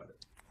that regard.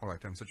 All right,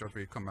 Mr. George,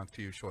 we'll come back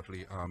to you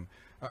shortly.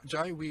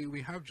 Jai,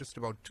 we have just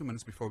about 2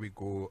 minutes before we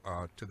go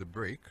to the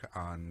break,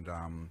 and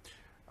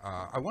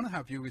I want to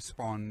have you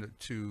respond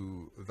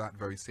to that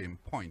very same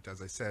point.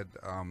 As I said,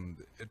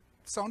 it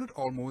sounded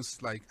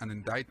almost like an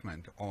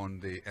indictment on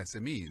the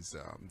SMEs,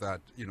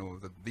 that, you know,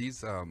 that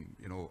these,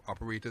 you know,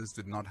 operators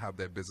did not have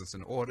their business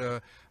in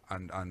order,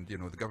 and you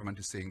know, the government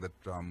is saying that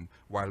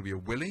while we are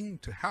willing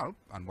to help,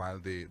 and while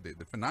the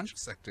financial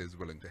sector is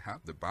willing to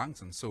help, the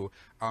banks, and so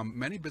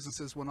many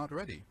businesses were not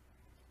ready.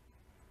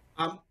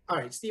 All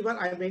right, Stephen,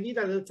 I may need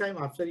a little time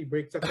after the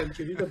break to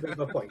continue to build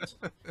a point.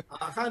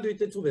 I can't do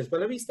it in 2 minutes, but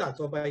let me start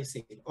off by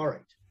saying, all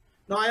right.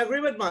 Now, I agree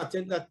with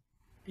Martin that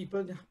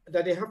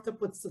that they have to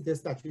put their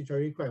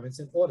statutory requirements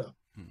in order.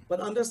 But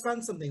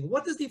understand something.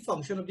 What is the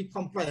function of the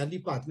compliant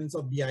departments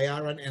of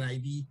BIR and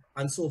NIB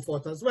and so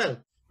forth as well?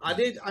 Are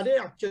they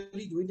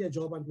actually doing their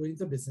job and going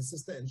to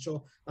businesses to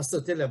ensure a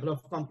certain level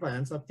of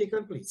compliance have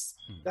taken place?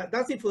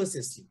 That's the first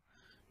issue.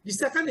 The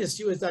second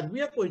issue is that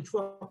we are going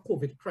through a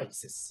COVID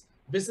crisis.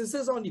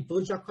 Businesses on the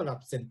verge of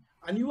collapsing,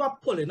 and you are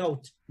pulling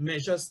out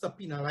measures to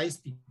penalize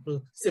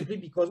people simply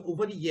because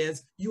over the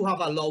years you have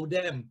allowed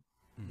them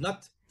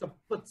not to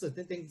put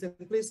certain things in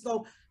place.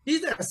 Now,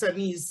 these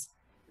SMEs,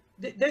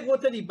 they go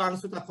to the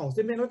banks with accounts.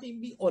 They may not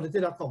even be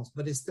audited accounts,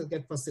 but they still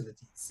get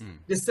facilities.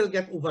 They still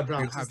get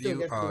overdrafts.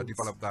 We'll have you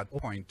develop that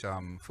point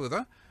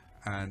further.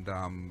 And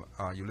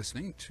you're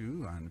listening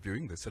to and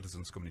viewing the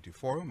Citizens Community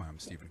Forum. I'm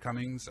Stephen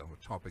Cummings. Our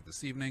topic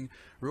this evening,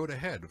 road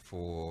ahead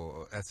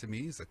for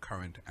SMEs, the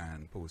current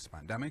and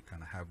post-pandemic.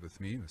 And I have with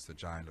me Mr.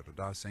 Jai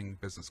Singh,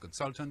 business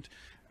consultant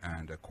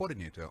and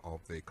coordinator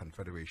of the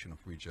Confederation of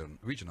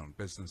Regional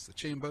Business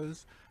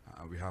Chambers.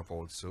 We have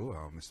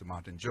also Mr.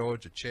 Martin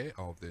George, chair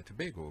of the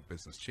Tobago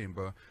Business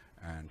Chamber.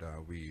 And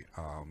we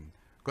are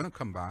going to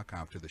come back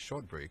after the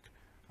short break.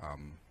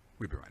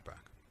 We'll be right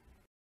back.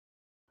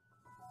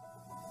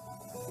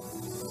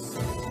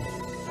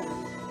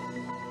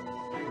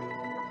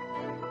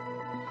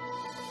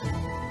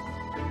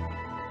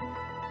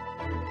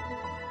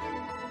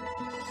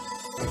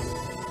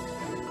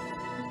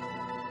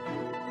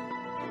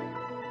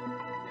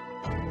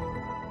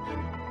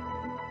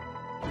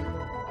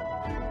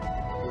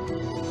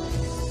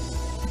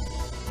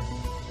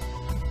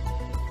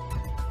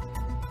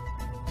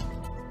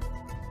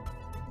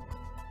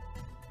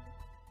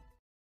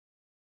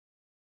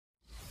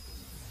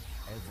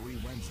 Every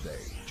Wednesday,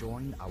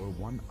 join our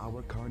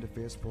 1-hour current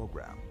affairs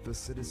program, the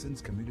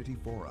Citizens Community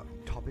Forum.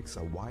 Topics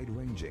are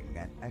wide-ranging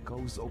and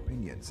echoes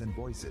opinions and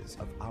voices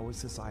of our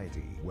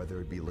society, whether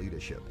it be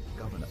leadership,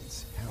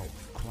 governance,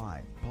 health,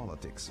 crime,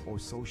 politics, or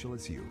social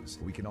issues.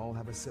 We can all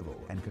have a civil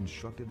and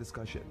constructive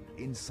discussion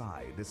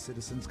inside the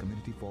Citizens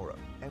Community Forum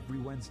every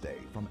Wednesday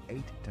from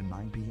 8 to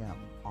 9 p.m.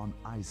 on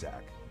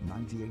Isaac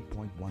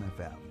 98.1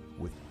 FM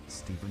with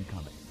Stephen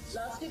Cummings.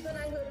 Last week when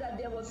I heard that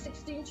there were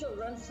 16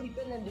 children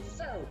sleeping in the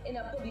cell in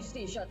a police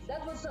station,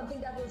 that was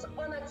something that was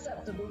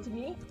unacceptable to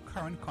me. The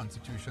current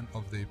constitution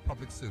of the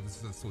Public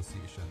Services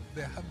Association,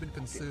 there have been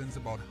concerns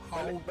about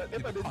how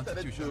the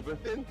constitution...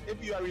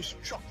 If you are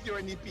restructuring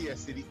an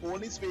EPSC, the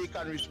only way you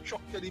can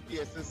restructure the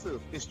EPSC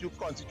is through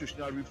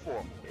constitutional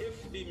reform.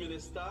 If the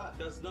minister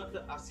does not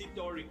accept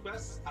our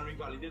request and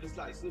revalidate his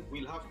license,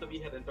 we'll have to be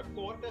heading to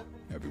court.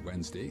 Every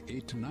Wednesday,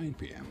 8 to 9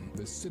 p.m.,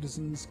 the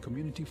Citizens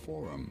Community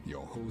Forum.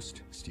 Your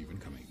host, Stephen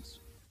Cummings.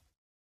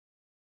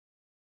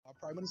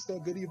 Prime Minister,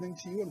 good evening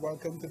to you and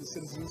welcome to the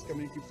Citizens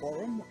Community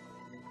Forum.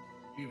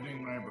 Good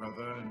evening, my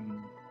brother,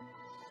 and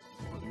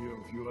all your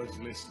viewers,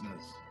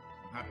 listeners.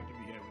 I'm happy to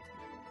be here with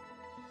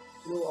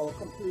you. You know, our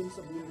complaints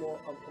have been more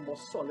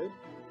solid,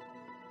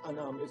 and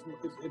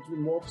it's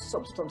been more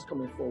substance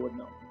coming forward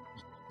now.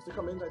 Mr.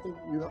 Cummings, I think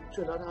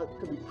Trinidad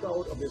can be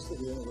proud of this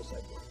city and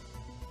oversight.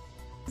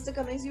 Mr.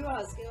 Cummings, you were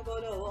asking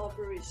about our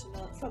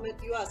operational,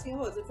 you were asking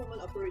about it from an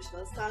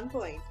operational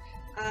standpoint.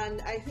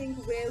 And I think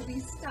where we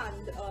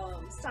stand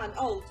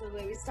out and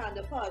where we stand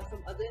apart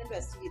from other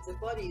investigative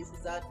bodies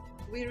is that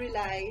we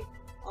rely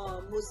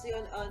mostly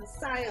on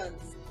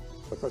science.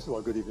 But first of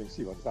all, good evening,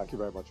 Stephen. Thank you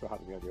very much for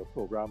having me on your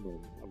program, and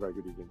a very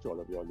good evening to all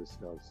of your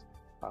listeners.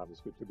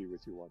 It's good to be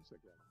with you once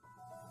again.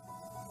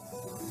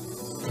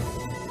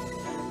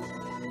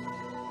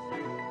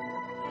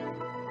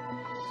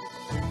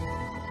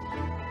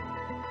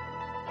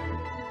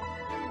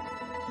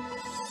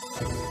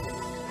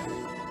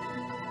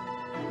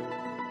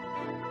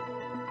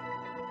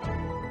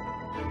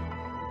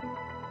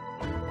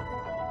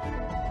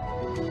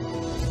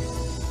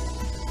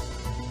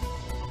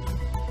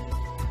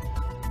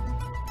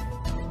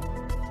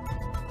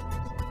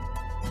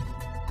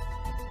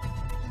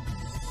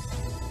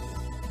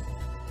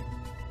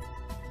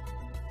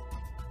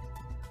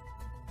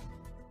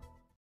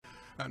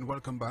 And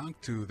welcome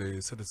back to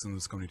the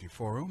Citizens Community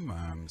Forum.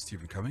 I'm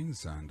Stephen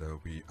Cummings, and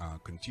we are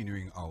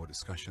continuing our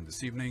discussion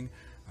this evening.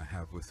 I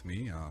have with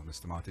me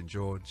Mr. Martin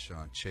George,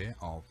 Chair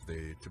of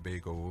the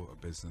Tobago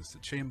Business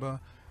Chamber,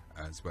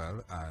 as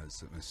well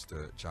as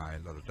Mr. Jai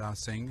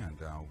Singh, and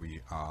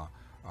we are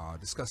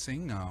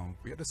discussing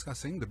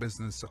the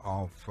business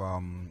of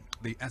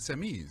the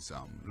SMEs,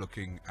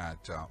 looking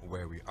at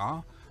where we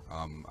are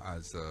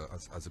as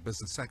a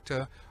business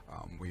sector.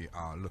 We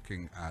are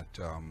looking at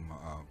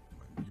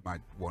you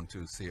might want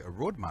to see a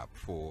roadmap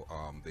for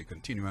the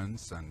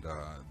continuance and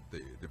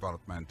the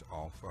development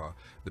of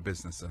the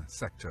business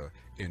sector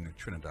in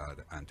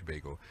Trinidad and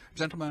Tobago.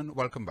 Gentlemen,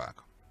 welcome back.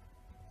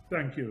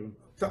 Thank you.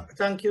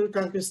 Thank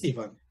you,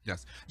 Stephen.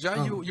 Yes.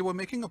 Jai, you were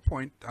making a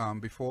point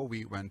before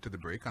we went to the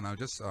break, and I'll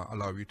just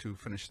allow you to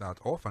finish that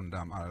off, and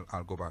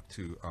I'll go back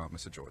to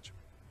Mr. George.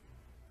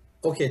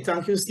 Okay,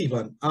 thank you,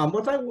 Stephen.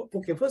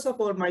 First of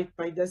all, my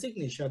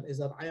designation is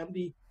that I am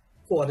the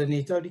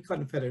coordinator of the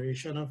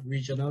Confederation of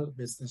Regional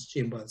Business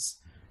Chambers.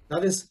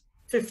 That is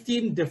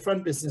 15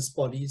 different business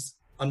bodies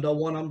under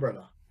one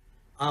umbrella.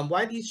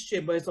 While each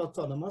chamber is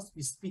autonomous,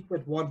 we speak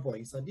with one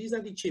voice. And these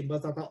are the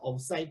chambers that are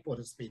outside Port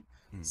of Spain.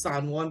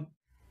 San Juan,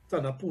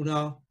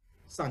 Tanapuna,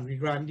 Sangre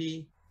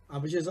Grande,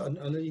 which is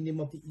under the name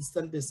of the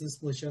Eastern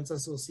Business Merchants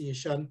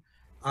Association.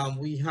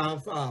 We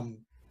have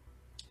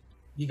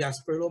the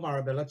Gasparilla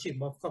Marabella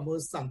Chamber of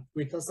Commerce,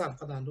 Greater San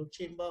Fernando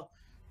Chamber,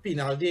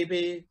 Pinal de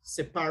Bay,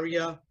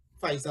 Siparia,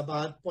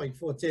 Faizabad, Point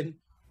Fortin.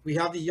 We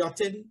have the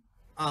Yachting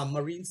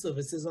Marine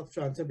Services of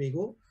Trinidad and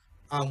Tobago.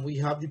 We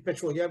have the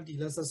Petroleum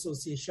Dealers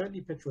Association,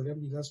 the Petroleum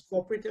Dealers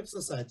Cooperative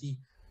Society,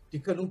 the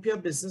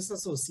Canupia Business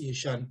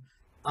Association,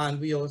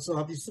 and we also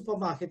have the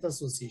Supermarket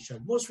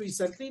Association. Most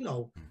recently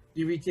now,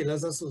 the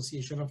Retailers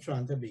Association of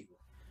Trinidad and Tobago.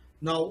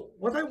 Now,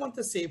 what I want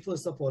to say,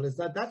 first of all, is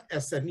that that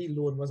SME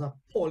loan was a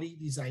poorly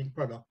designed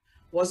product,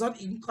 was not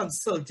even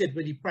consulted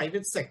with the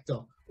private sector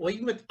or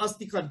even with us,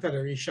 the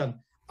Confederation,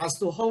 as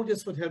to how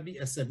this would help the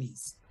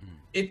SMEs.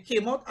 It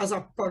came out as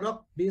a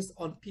product based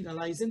on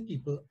penalizing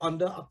people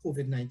under a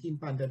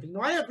COVID-19 pandemic.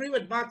 Now, I agree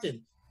with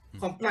Martin.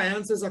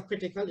 Compliance is a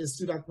critical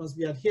issue that must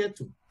be adhered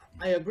to.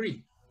 I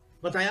agree.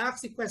 But I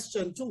ask the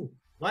question too,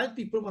 while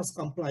people must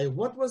comply,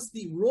 what was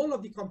the role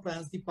of the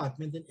compliance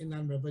department in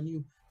Inland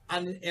Revenue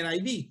and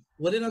NIB?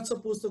 Were they not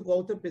supposed to go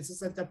out to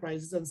business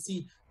enterprises and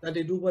see that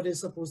they do what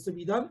is supposed to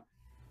be done?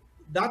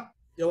 That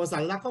there was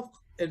a lack of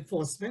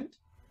enforcement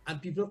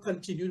and people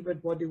continued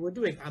with what they were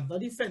doing. I'm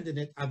not defending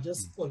it. I'm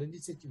just calling the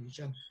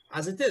situation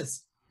as it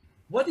is.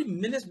 What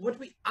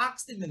we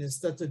asked the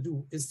minister to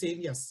do is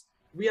saying, yes,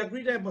 we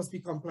agree there must be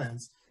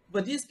compliance,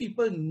 but these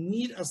people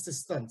need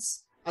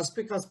assistance as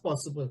quick as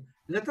possible.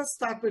 Let us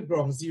start with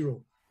ground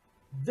zero.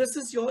 This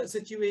is your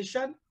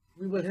situation.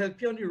 We will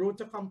help you on the road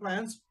to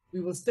compliance.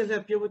 We will still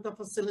help you with the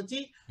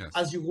facility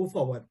as you go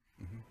forward.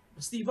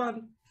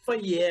 Stephen, for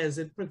years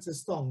in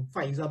Princess Tong,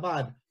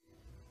 Faizabad,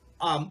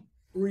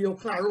 Rio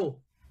Claro,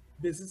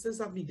 businesses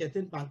have been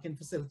getting banking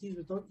facilities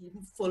without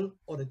even full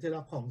audited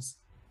accounts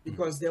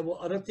because there were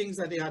other things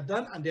that they had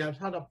done and they had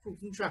had a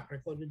proven track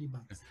record with the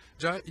banks.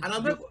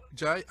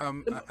 Jai,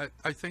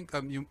 I think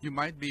you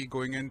might be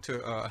going into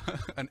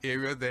an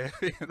area there,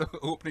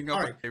 opening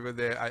up an area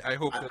there. I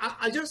hope.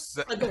 I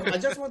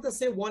just want to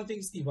say one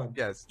thing, Stephen.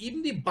 Yes.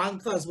 Even the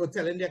bankers were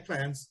telling their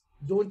clients,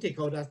 don't take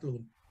out that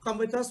loan. Come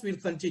with us. We'll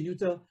continue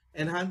to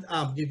enhance,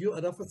 give you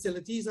other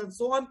facilities and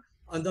so on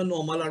under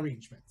normal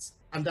arrangements.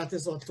 And that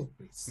is what took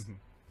place.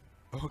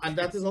 Okay. And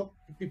that is how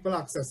people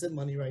are accessing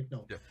money right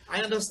now. Yeah.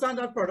 I understand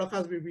that product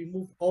has been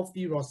removed off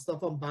the roster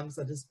from banks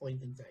at this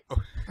point in time.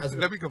 Okay.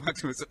 Let me go back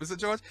to Mr.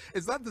 George.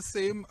 Is that the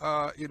same,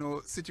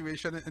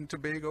 situation in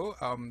Tobago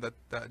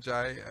that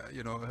Jai,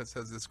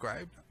 has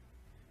described?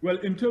 Well,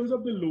 in terms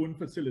of the loan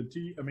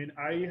facility, I mean,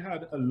 I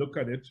had a look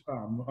at it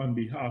on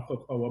behalf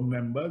of our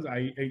members.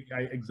 I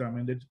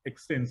examined it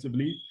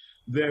extensively.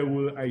 There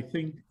were, I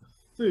think,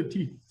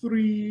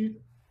 33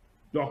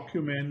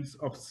 documents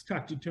of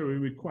statutory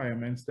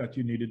requirements that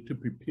you needed to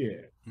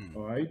prepare,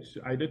 all right?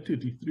 Either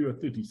 33 or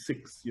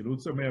 36,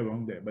 somewhere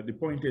around there. But the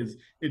point is,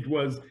 it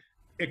was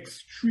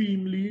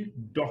extremely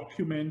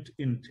document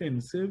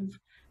intensive.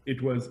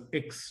 It was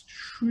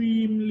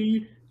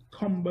extremely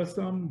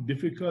cumbersome,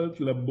 difficult,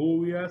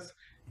 laborious,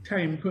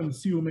 time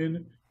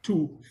consuming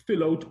to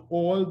fill out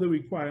all the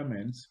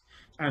requirements.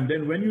 And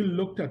then when you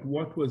looked at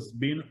what was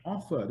being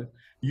offered,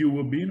 you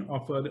were being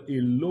offered a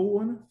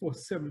loan for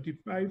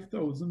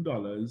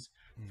 $75,000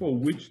 for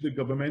which the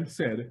government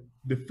said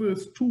the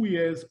first 2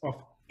 years of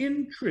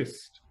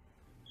interest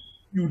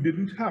you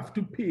didn't have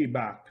to pay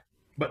back,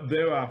 but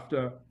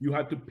thereafter you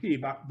had to pay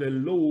back the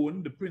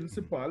loan, the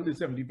principal, the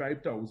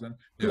 $75,000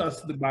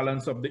 plus the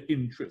balance of the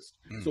interest.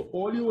 So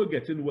all you were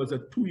getting was a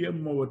 2-year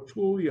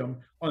moratorium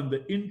on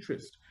the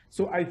interest.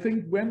 So I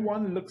think when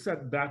one looks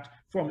at that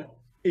from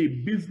a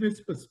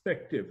business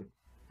perspective,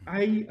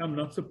 I am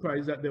not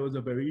surprised that there was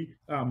a very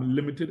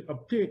limited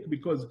uptake,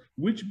 because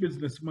which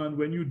businessman,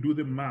 when you do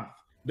the math,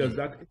 does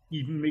that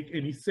even make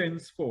any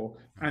sense for?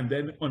 And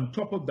then on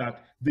top of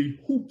that, the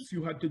hoops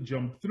you had to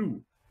jump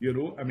through,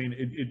 I mean,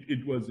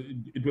 it was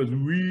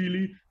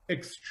really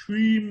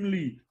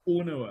extremely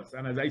onerous.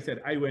 And as I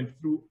said, I went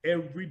through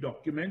every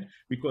document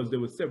because there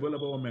were several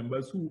of our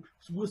members who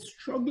were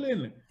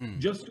struggling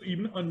just to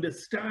even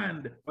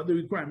understand what the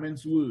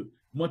requirements were,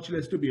 much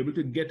less to be able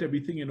to get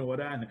everything in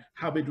order and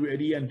have it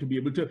ready and to be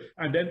able to.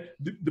 And then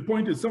the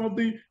point is, some of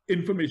the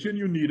information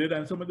you needed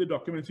and some of the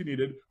documents you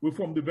needed were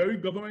from the very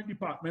government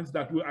departments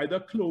that were either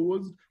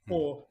closed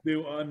or they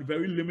were on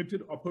very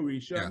limited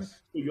operation.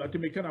 Yes. So you had to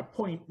make an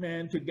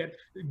appointment to get,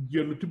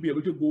 to be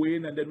able to go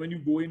in. And then when you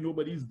go in,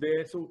 nobody's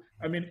there. So,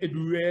 I mean, it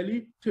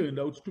really turned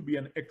out to be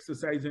an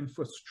exercise in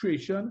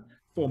frustration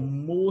for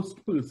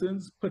most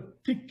persons,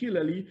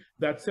 particularly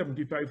that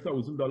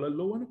 $75,000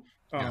 loan.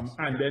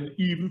 And then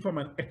even from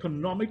an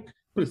economic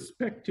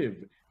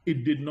perspective,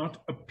 it did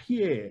not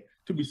appear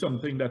to be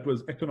something that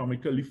was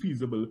economically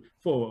feasible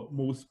for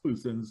most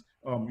persons,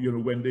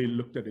 when they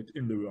looked at it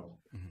in the round.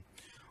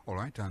 All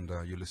right, and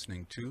you're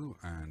listening to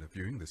and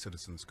viewing the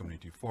Citizens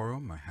Community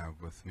Forum. I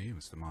have with me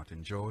Mr.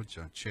 Martin George,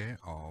 Chair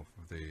of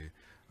the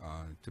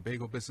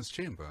Tobago Business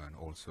Chamber, and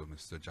also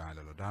Mr. Jai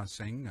Lalodar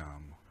Singh,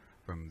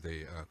 from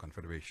the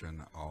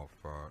Confederation of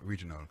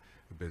Regional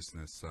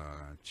Business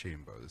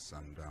Chambers.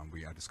 And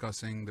we are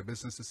discussing the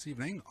business this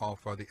evening of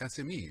the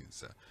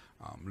SMEs,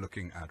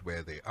 looking at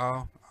where they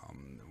are,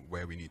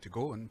 where we need to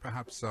go, and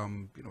perhaps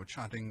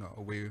charting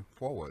a way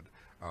forward,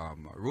 a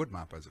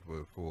roadmap, as it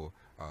were, for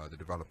the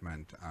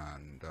development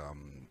and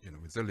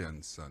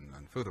resilience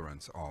and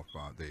furtherance of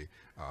the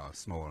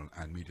small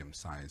and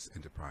medium-sized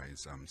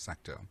enterprise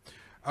sector.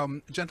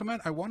 Gentlemen,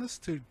 I want us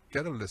to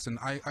get a listen.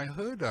 I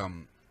heard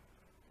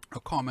a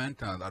comment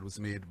that was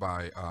made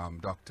by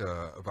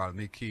Dr.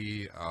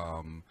 Valmiki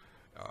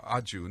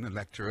Arjun, a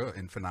lecturer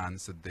in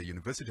finance at the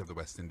University of the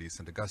West Indies,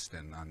 St.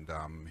 Augustine,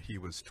 and he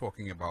was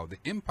talking about the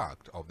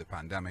impact of the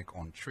pandemic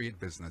on trade,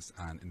 business,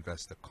 and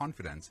investor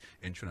confidence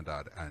in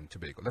Trinidad and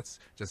Tobago. Let's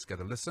just get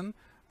a listen,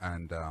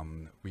 and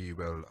we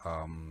will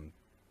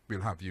I'll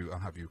have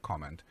you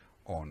comment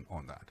on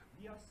that.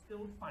 We are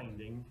still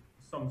finding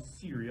some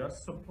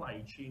serious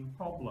supply chain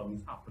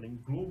problems happening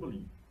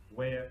globally,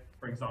 where,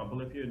 for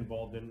example, if you're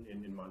involved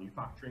in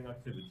manufacturing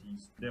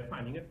activities, they're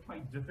finding it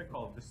quite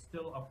difficult to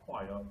still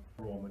acquire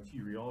raw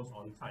materials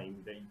on time,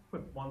 the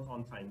equipment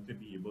on time to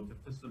be able to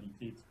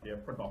facilitate their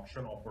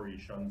production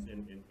operations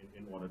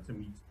in order to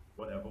meet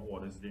whatever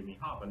orders they may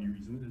have. And the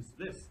reason is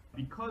this: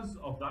 because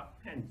of that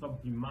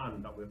pent-up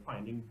demand that we're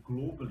finding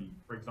globally.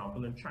 For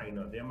example, in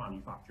China, their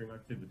manufacturing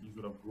activities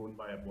would have grown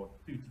by about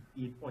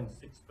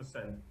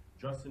 38.6%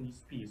 just in the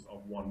space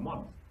of 1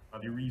 month.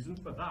 And the reason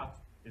for that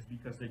is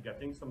because they're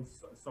getting some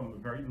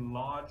very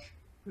large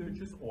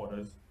purchase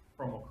orders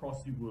from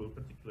across the world,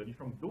 particularly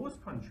from those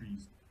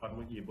countries that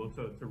were able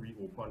to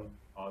reopen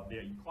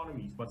their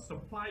economies. But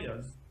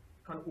suppliers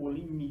can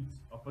only meet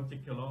a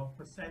particular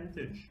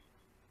percentage.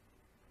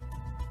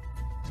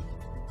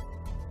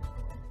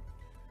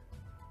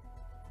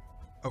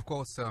 Of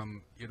course,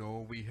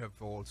 we have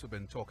also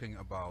been talking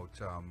about,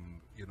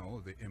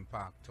 the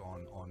impact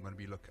on when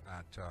we look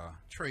at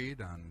trade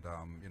and,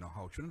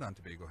 how Trinidad and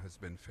Tobago has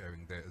been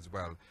faring there as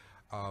well.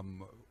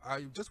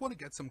 I just want to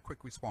get some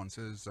quick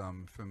responses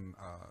from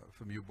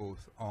you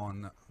both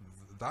on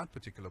that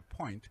particular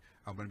point.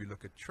 When we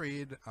look at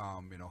trade,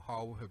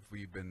 how have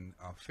we been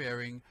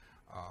faring?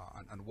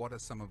 And what are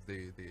some of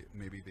the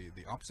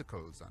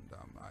obstacles? And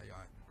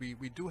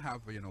we do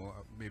have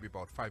maybe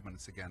about 5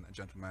 minutes again,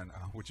 gentlemen.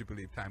 Would you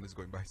believe time is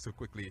going by so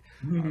quickly?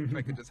 If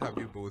I could just have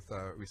you both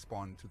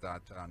respond to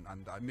that,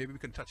 and maybe we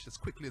can touch this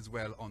quickly as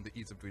well on the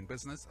ease of doing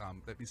business.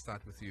 Let me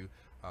start with you,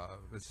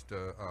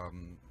 Mr.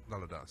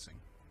 Laladar Singh.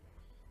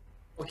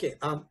 Okay.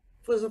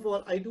 First of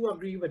all, I do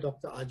agree with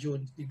Dr.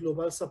 Arjun. The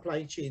global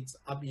supply chains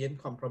are being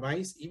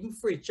compromised. Even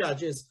freight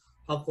charges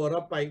have gone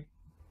up by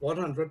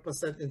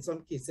 100%, in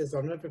some cases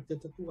 150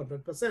 to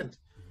 200%.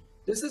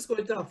 This is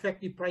going to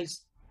affect the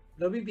price.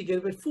 Let me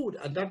begin with food,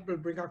 and that will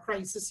bring a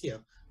crisis here.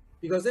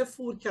 Because if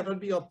food cannot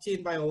be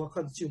obtained by our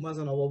consumers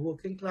and our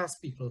working class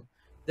people,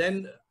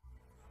 then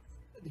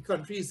the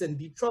country is in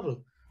deep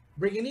trouble.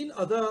 Bringing in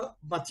other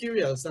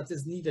materials that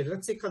is needed,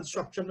 let's say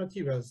construction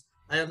materials,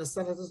 I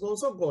understand that has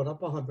also gone up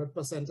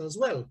 100% as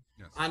well,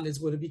 yes, and it's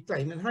going to be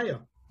climbing higher.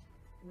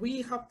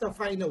 We have to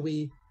find a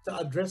way to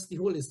address the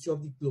whole issue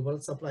of the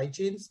global supply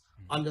chains,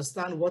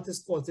 understand what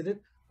is causing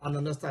it, and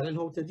understanding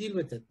how to deal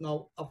with it.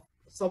 Now, a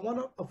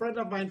friend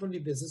of mine from the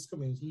business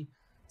community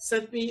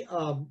sent me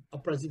a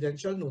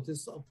presidential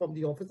notice from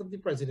the Office of the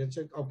President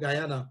of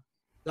Guyana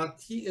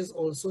that he is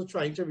also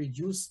trying to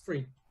reduce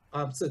freight,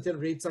 certain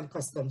rates and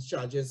customs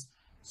charges,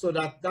 so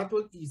that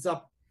will ease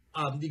up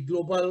the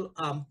global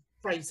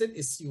pricing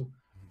issue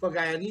for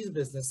Guyanese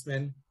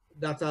businessmen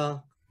that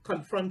are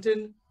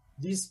confronting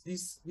these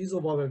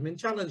overwhelming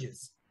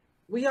challenges.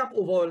 We have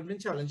overwhelming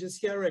challenges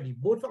here already,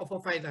 both of a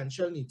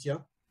financial nature,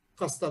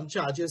 custom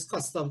charges,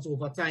 customs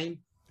overtime,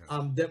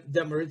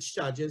 demurrage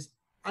charges,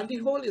 and the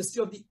whole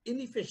issue of the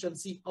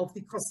inefficiency of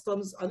the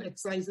customs and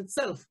excise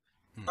itself.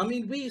 I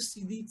mean, we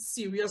see the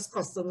serious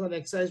customs and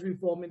excise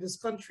reform in this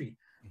country.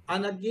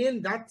 And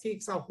again, that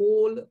takes a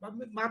whole,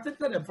 Martin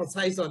can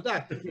emphasize on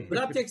that, but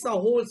that takes a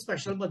whole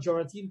special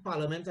majority in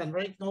Parliament. And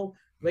right now,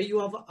 where you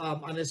have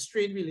an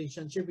strained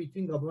relationship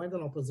between government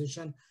and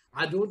opposition,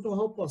 I don't know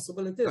how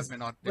possible it is. That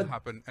may not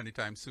happen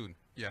anytime soon.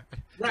 Yeah.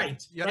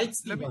 Right. Yeah. Right,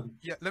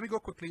 let me go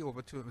quickly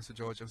over to Mr.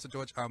 George. Mr.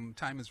 George,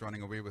 time is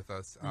running away with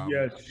us.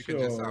 Yes, if you can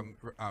just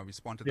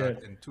respond to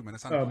that in 2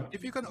 minutes. And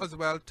if you can as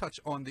well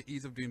touch on the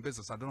ease of doing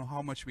business. I don't know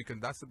how much we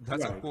can. That's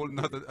right, a whole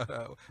nother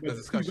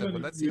discussion. Even,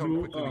 but let's see how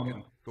quickly we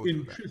can go through that.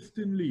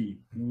 Interestingly,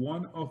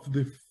 one of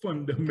the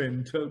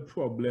fundamental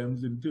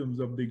problems in terms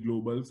of the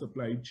global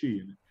supply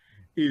chain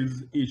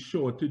is a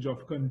shortage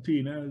of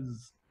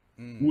containers.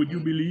 Would you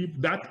believe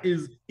that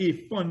is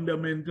a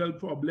fundamental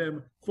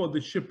problem for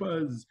the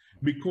shippers?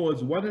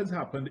 Because what has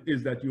happened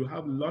is that you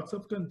have lots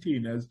of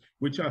containers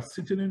which are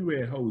sitting in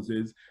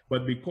warehouses,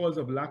 but because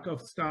of lack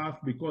of staff,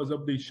 because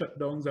of the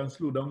shutdowns and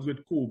slowdowns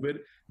with COVID,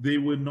 they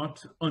were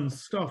not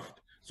unstuffed.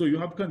 So you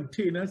have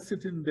containers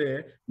sitting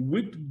there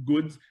with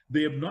goods.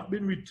 They have not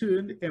been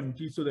returned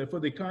empty, so therefore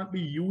they can't be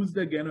used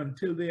again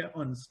until they are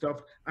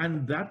unstuffed.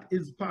 And that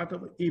is part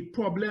of a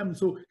problem.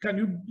 So can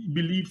you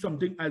believe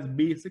something as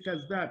basic as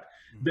that?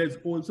 There's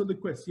also the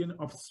question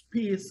of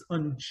space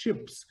on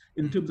ships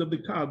in terms of the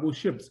cargo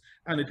ships.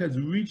 And it has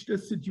reached a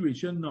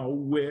situation now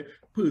where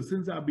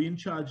persons are being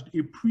charged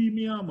a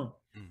premium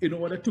in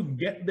order to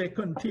get their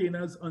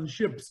containers on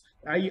ships.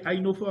 I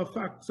know for a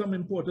fact some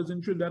importers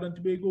in Trinidad and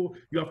Tobago,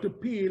 you have to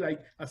pay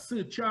like a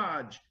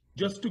surcharge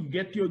just to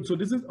get your, so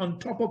this is on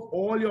top of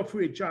all your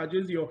freight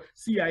charges, your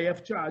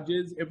CIF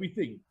charges,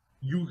 everything.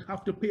 You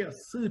have to pay a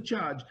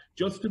surcharge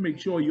just to make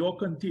sure your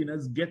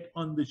containers get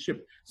on the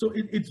ship. So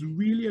it's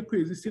really a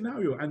crazy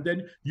scenario. And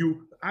then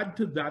you add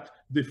to that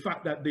the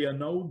fact that they are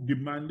now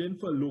demanding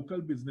for local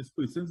business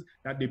persons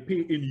that they pay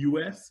in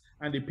US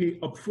and they pay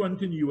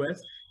upfront in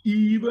US.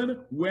 Even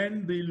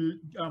when the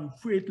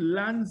freight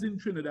lands in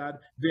Trinidad,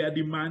 they are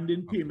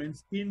demanding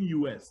payments in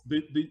US.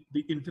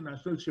 The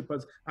international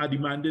shippers are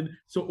demanding.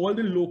 So all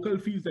the local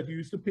fees that you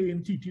used to pay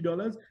in TT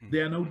dollars, they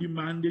are now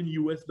demanding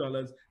US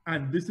dollars.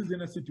 And this is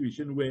in a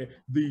situation where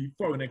the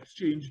foreign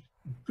exchange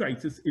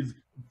crisis is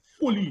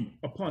fully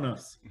upon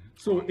us.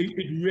 So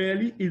it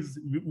really is,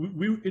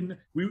 we're in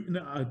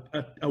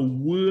a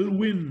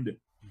whirlwind.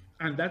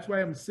 And that's why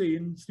I'm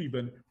saying,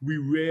 Stephen, we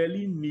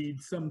really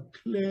need some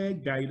clear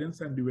guidance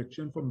and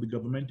direction from the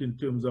government in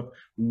terms of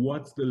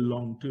what's the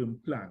long-term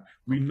plan.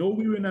 We know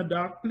we're in a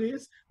dark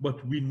place,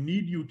 but we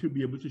need you to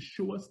be able to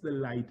show us the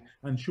light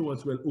and show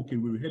us, well, okay,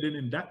 we're heading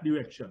in that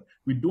direction.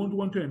 We don't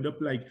want to end up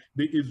like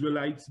the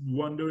Israelites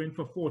wandering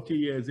for 40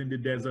 years in the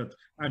desert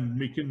and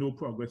making no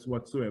progress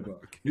whatsoever.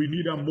 Okay. We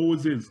need a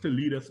Moses to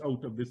lead us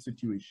out of this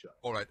situation.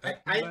 All right.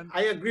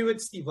 I agree with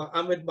Stephen.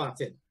 I'm with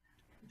Martin.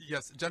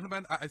 Yes,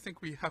 gentlemen, I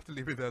think we have to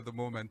leave it there at the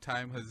moment.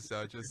 Time has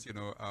just,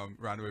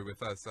 ran away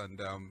with us,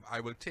 and I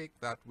will take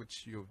that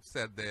which you've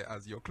said there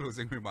as your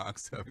closing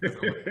remarks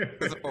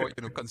because of our,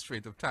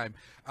 constraint of time.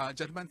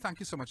 Gentlemen, thank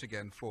you so much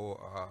again for,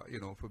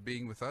 for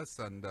being with us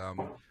and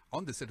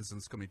on the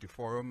Citizens Community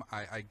Forum.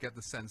 I get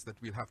the sense that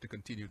we'll have to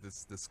continue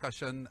this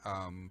discussion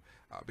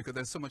because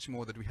there's so much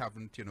more that we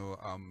haven't,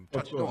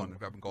 touched on, we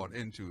haven't gone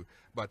into,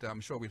 but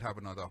I'm sure we'll have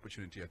another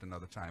opportunity at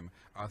another time.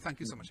 Thank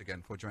you so much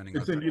again for joining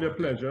us. It's indeed a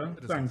pleasure.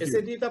 Thank you. It's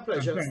indeed a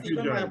pleasure. Thank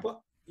Stephen,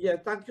 you,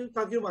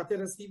 thank you, Martin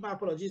and Steve. My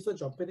apologies for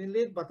jumping in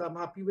late, but I'm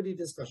happy with the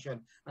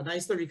discussion. And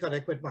nice to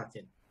reconnect with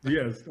Martin.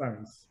 Yes,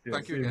 thanks. Yes,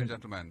 thank you again,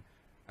 gentlemen.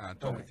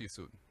 Talk with you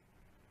soon.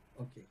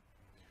 Okay.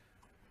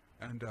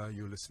 And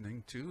you're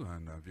listening to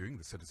and viewing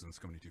the Citizens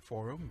Community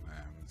Forum.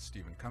 I'm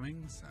Stephen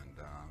Cummings, and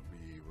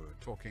we were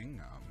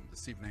talking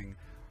this evening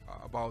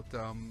about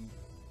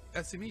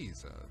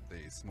SMEs,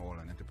 the small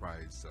and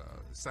enterprise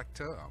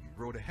sector,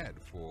 road ahead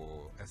for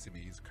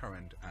SMEs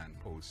current and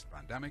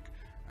post-pandemic.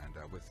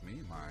 And with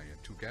me, my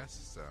two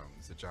guests,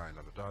 Mr. Jai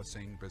Ladadar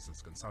Singh,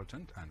 business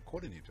consultant and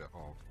coordinator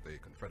of the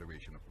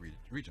Confederation of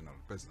Regional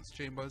Business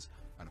Chambers,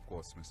 and of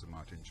course, Mr.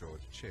 Martin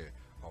George, chair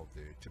of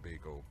the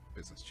Tobago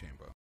Business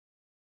Chamber.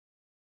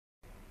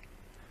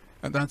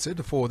 And that's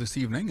it for this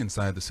evening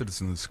inside the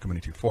Citizens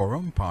Community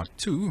Forum, Part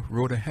 2,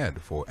 Road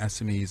Ahead for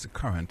SMEs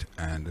Current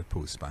and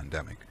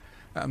Post-Pandemic.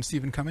 I'm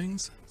Stephen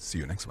Cummings. See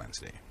you next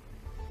Wednesday.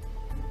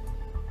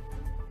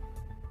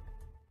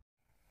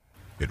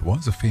 It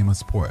was a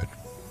famous poet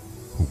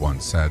who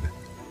once said,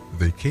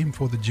 "They came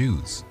for the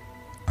Jews,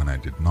 and I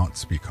did not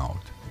speak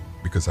out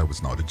because I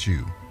was not a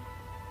Jew.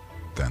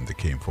 Then they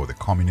came for the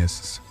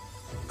communists,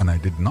 and I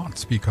did not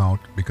speak out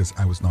because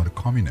I was not a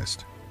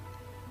communist.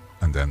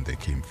 And then they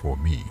came for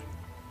me,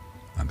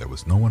 and there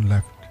was no one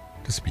left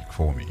to speak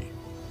for me."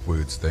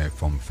 Words there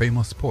from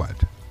famous poet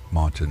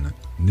Martin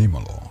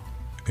Niemöller,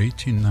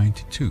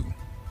 1892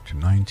 to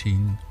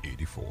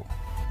 1984.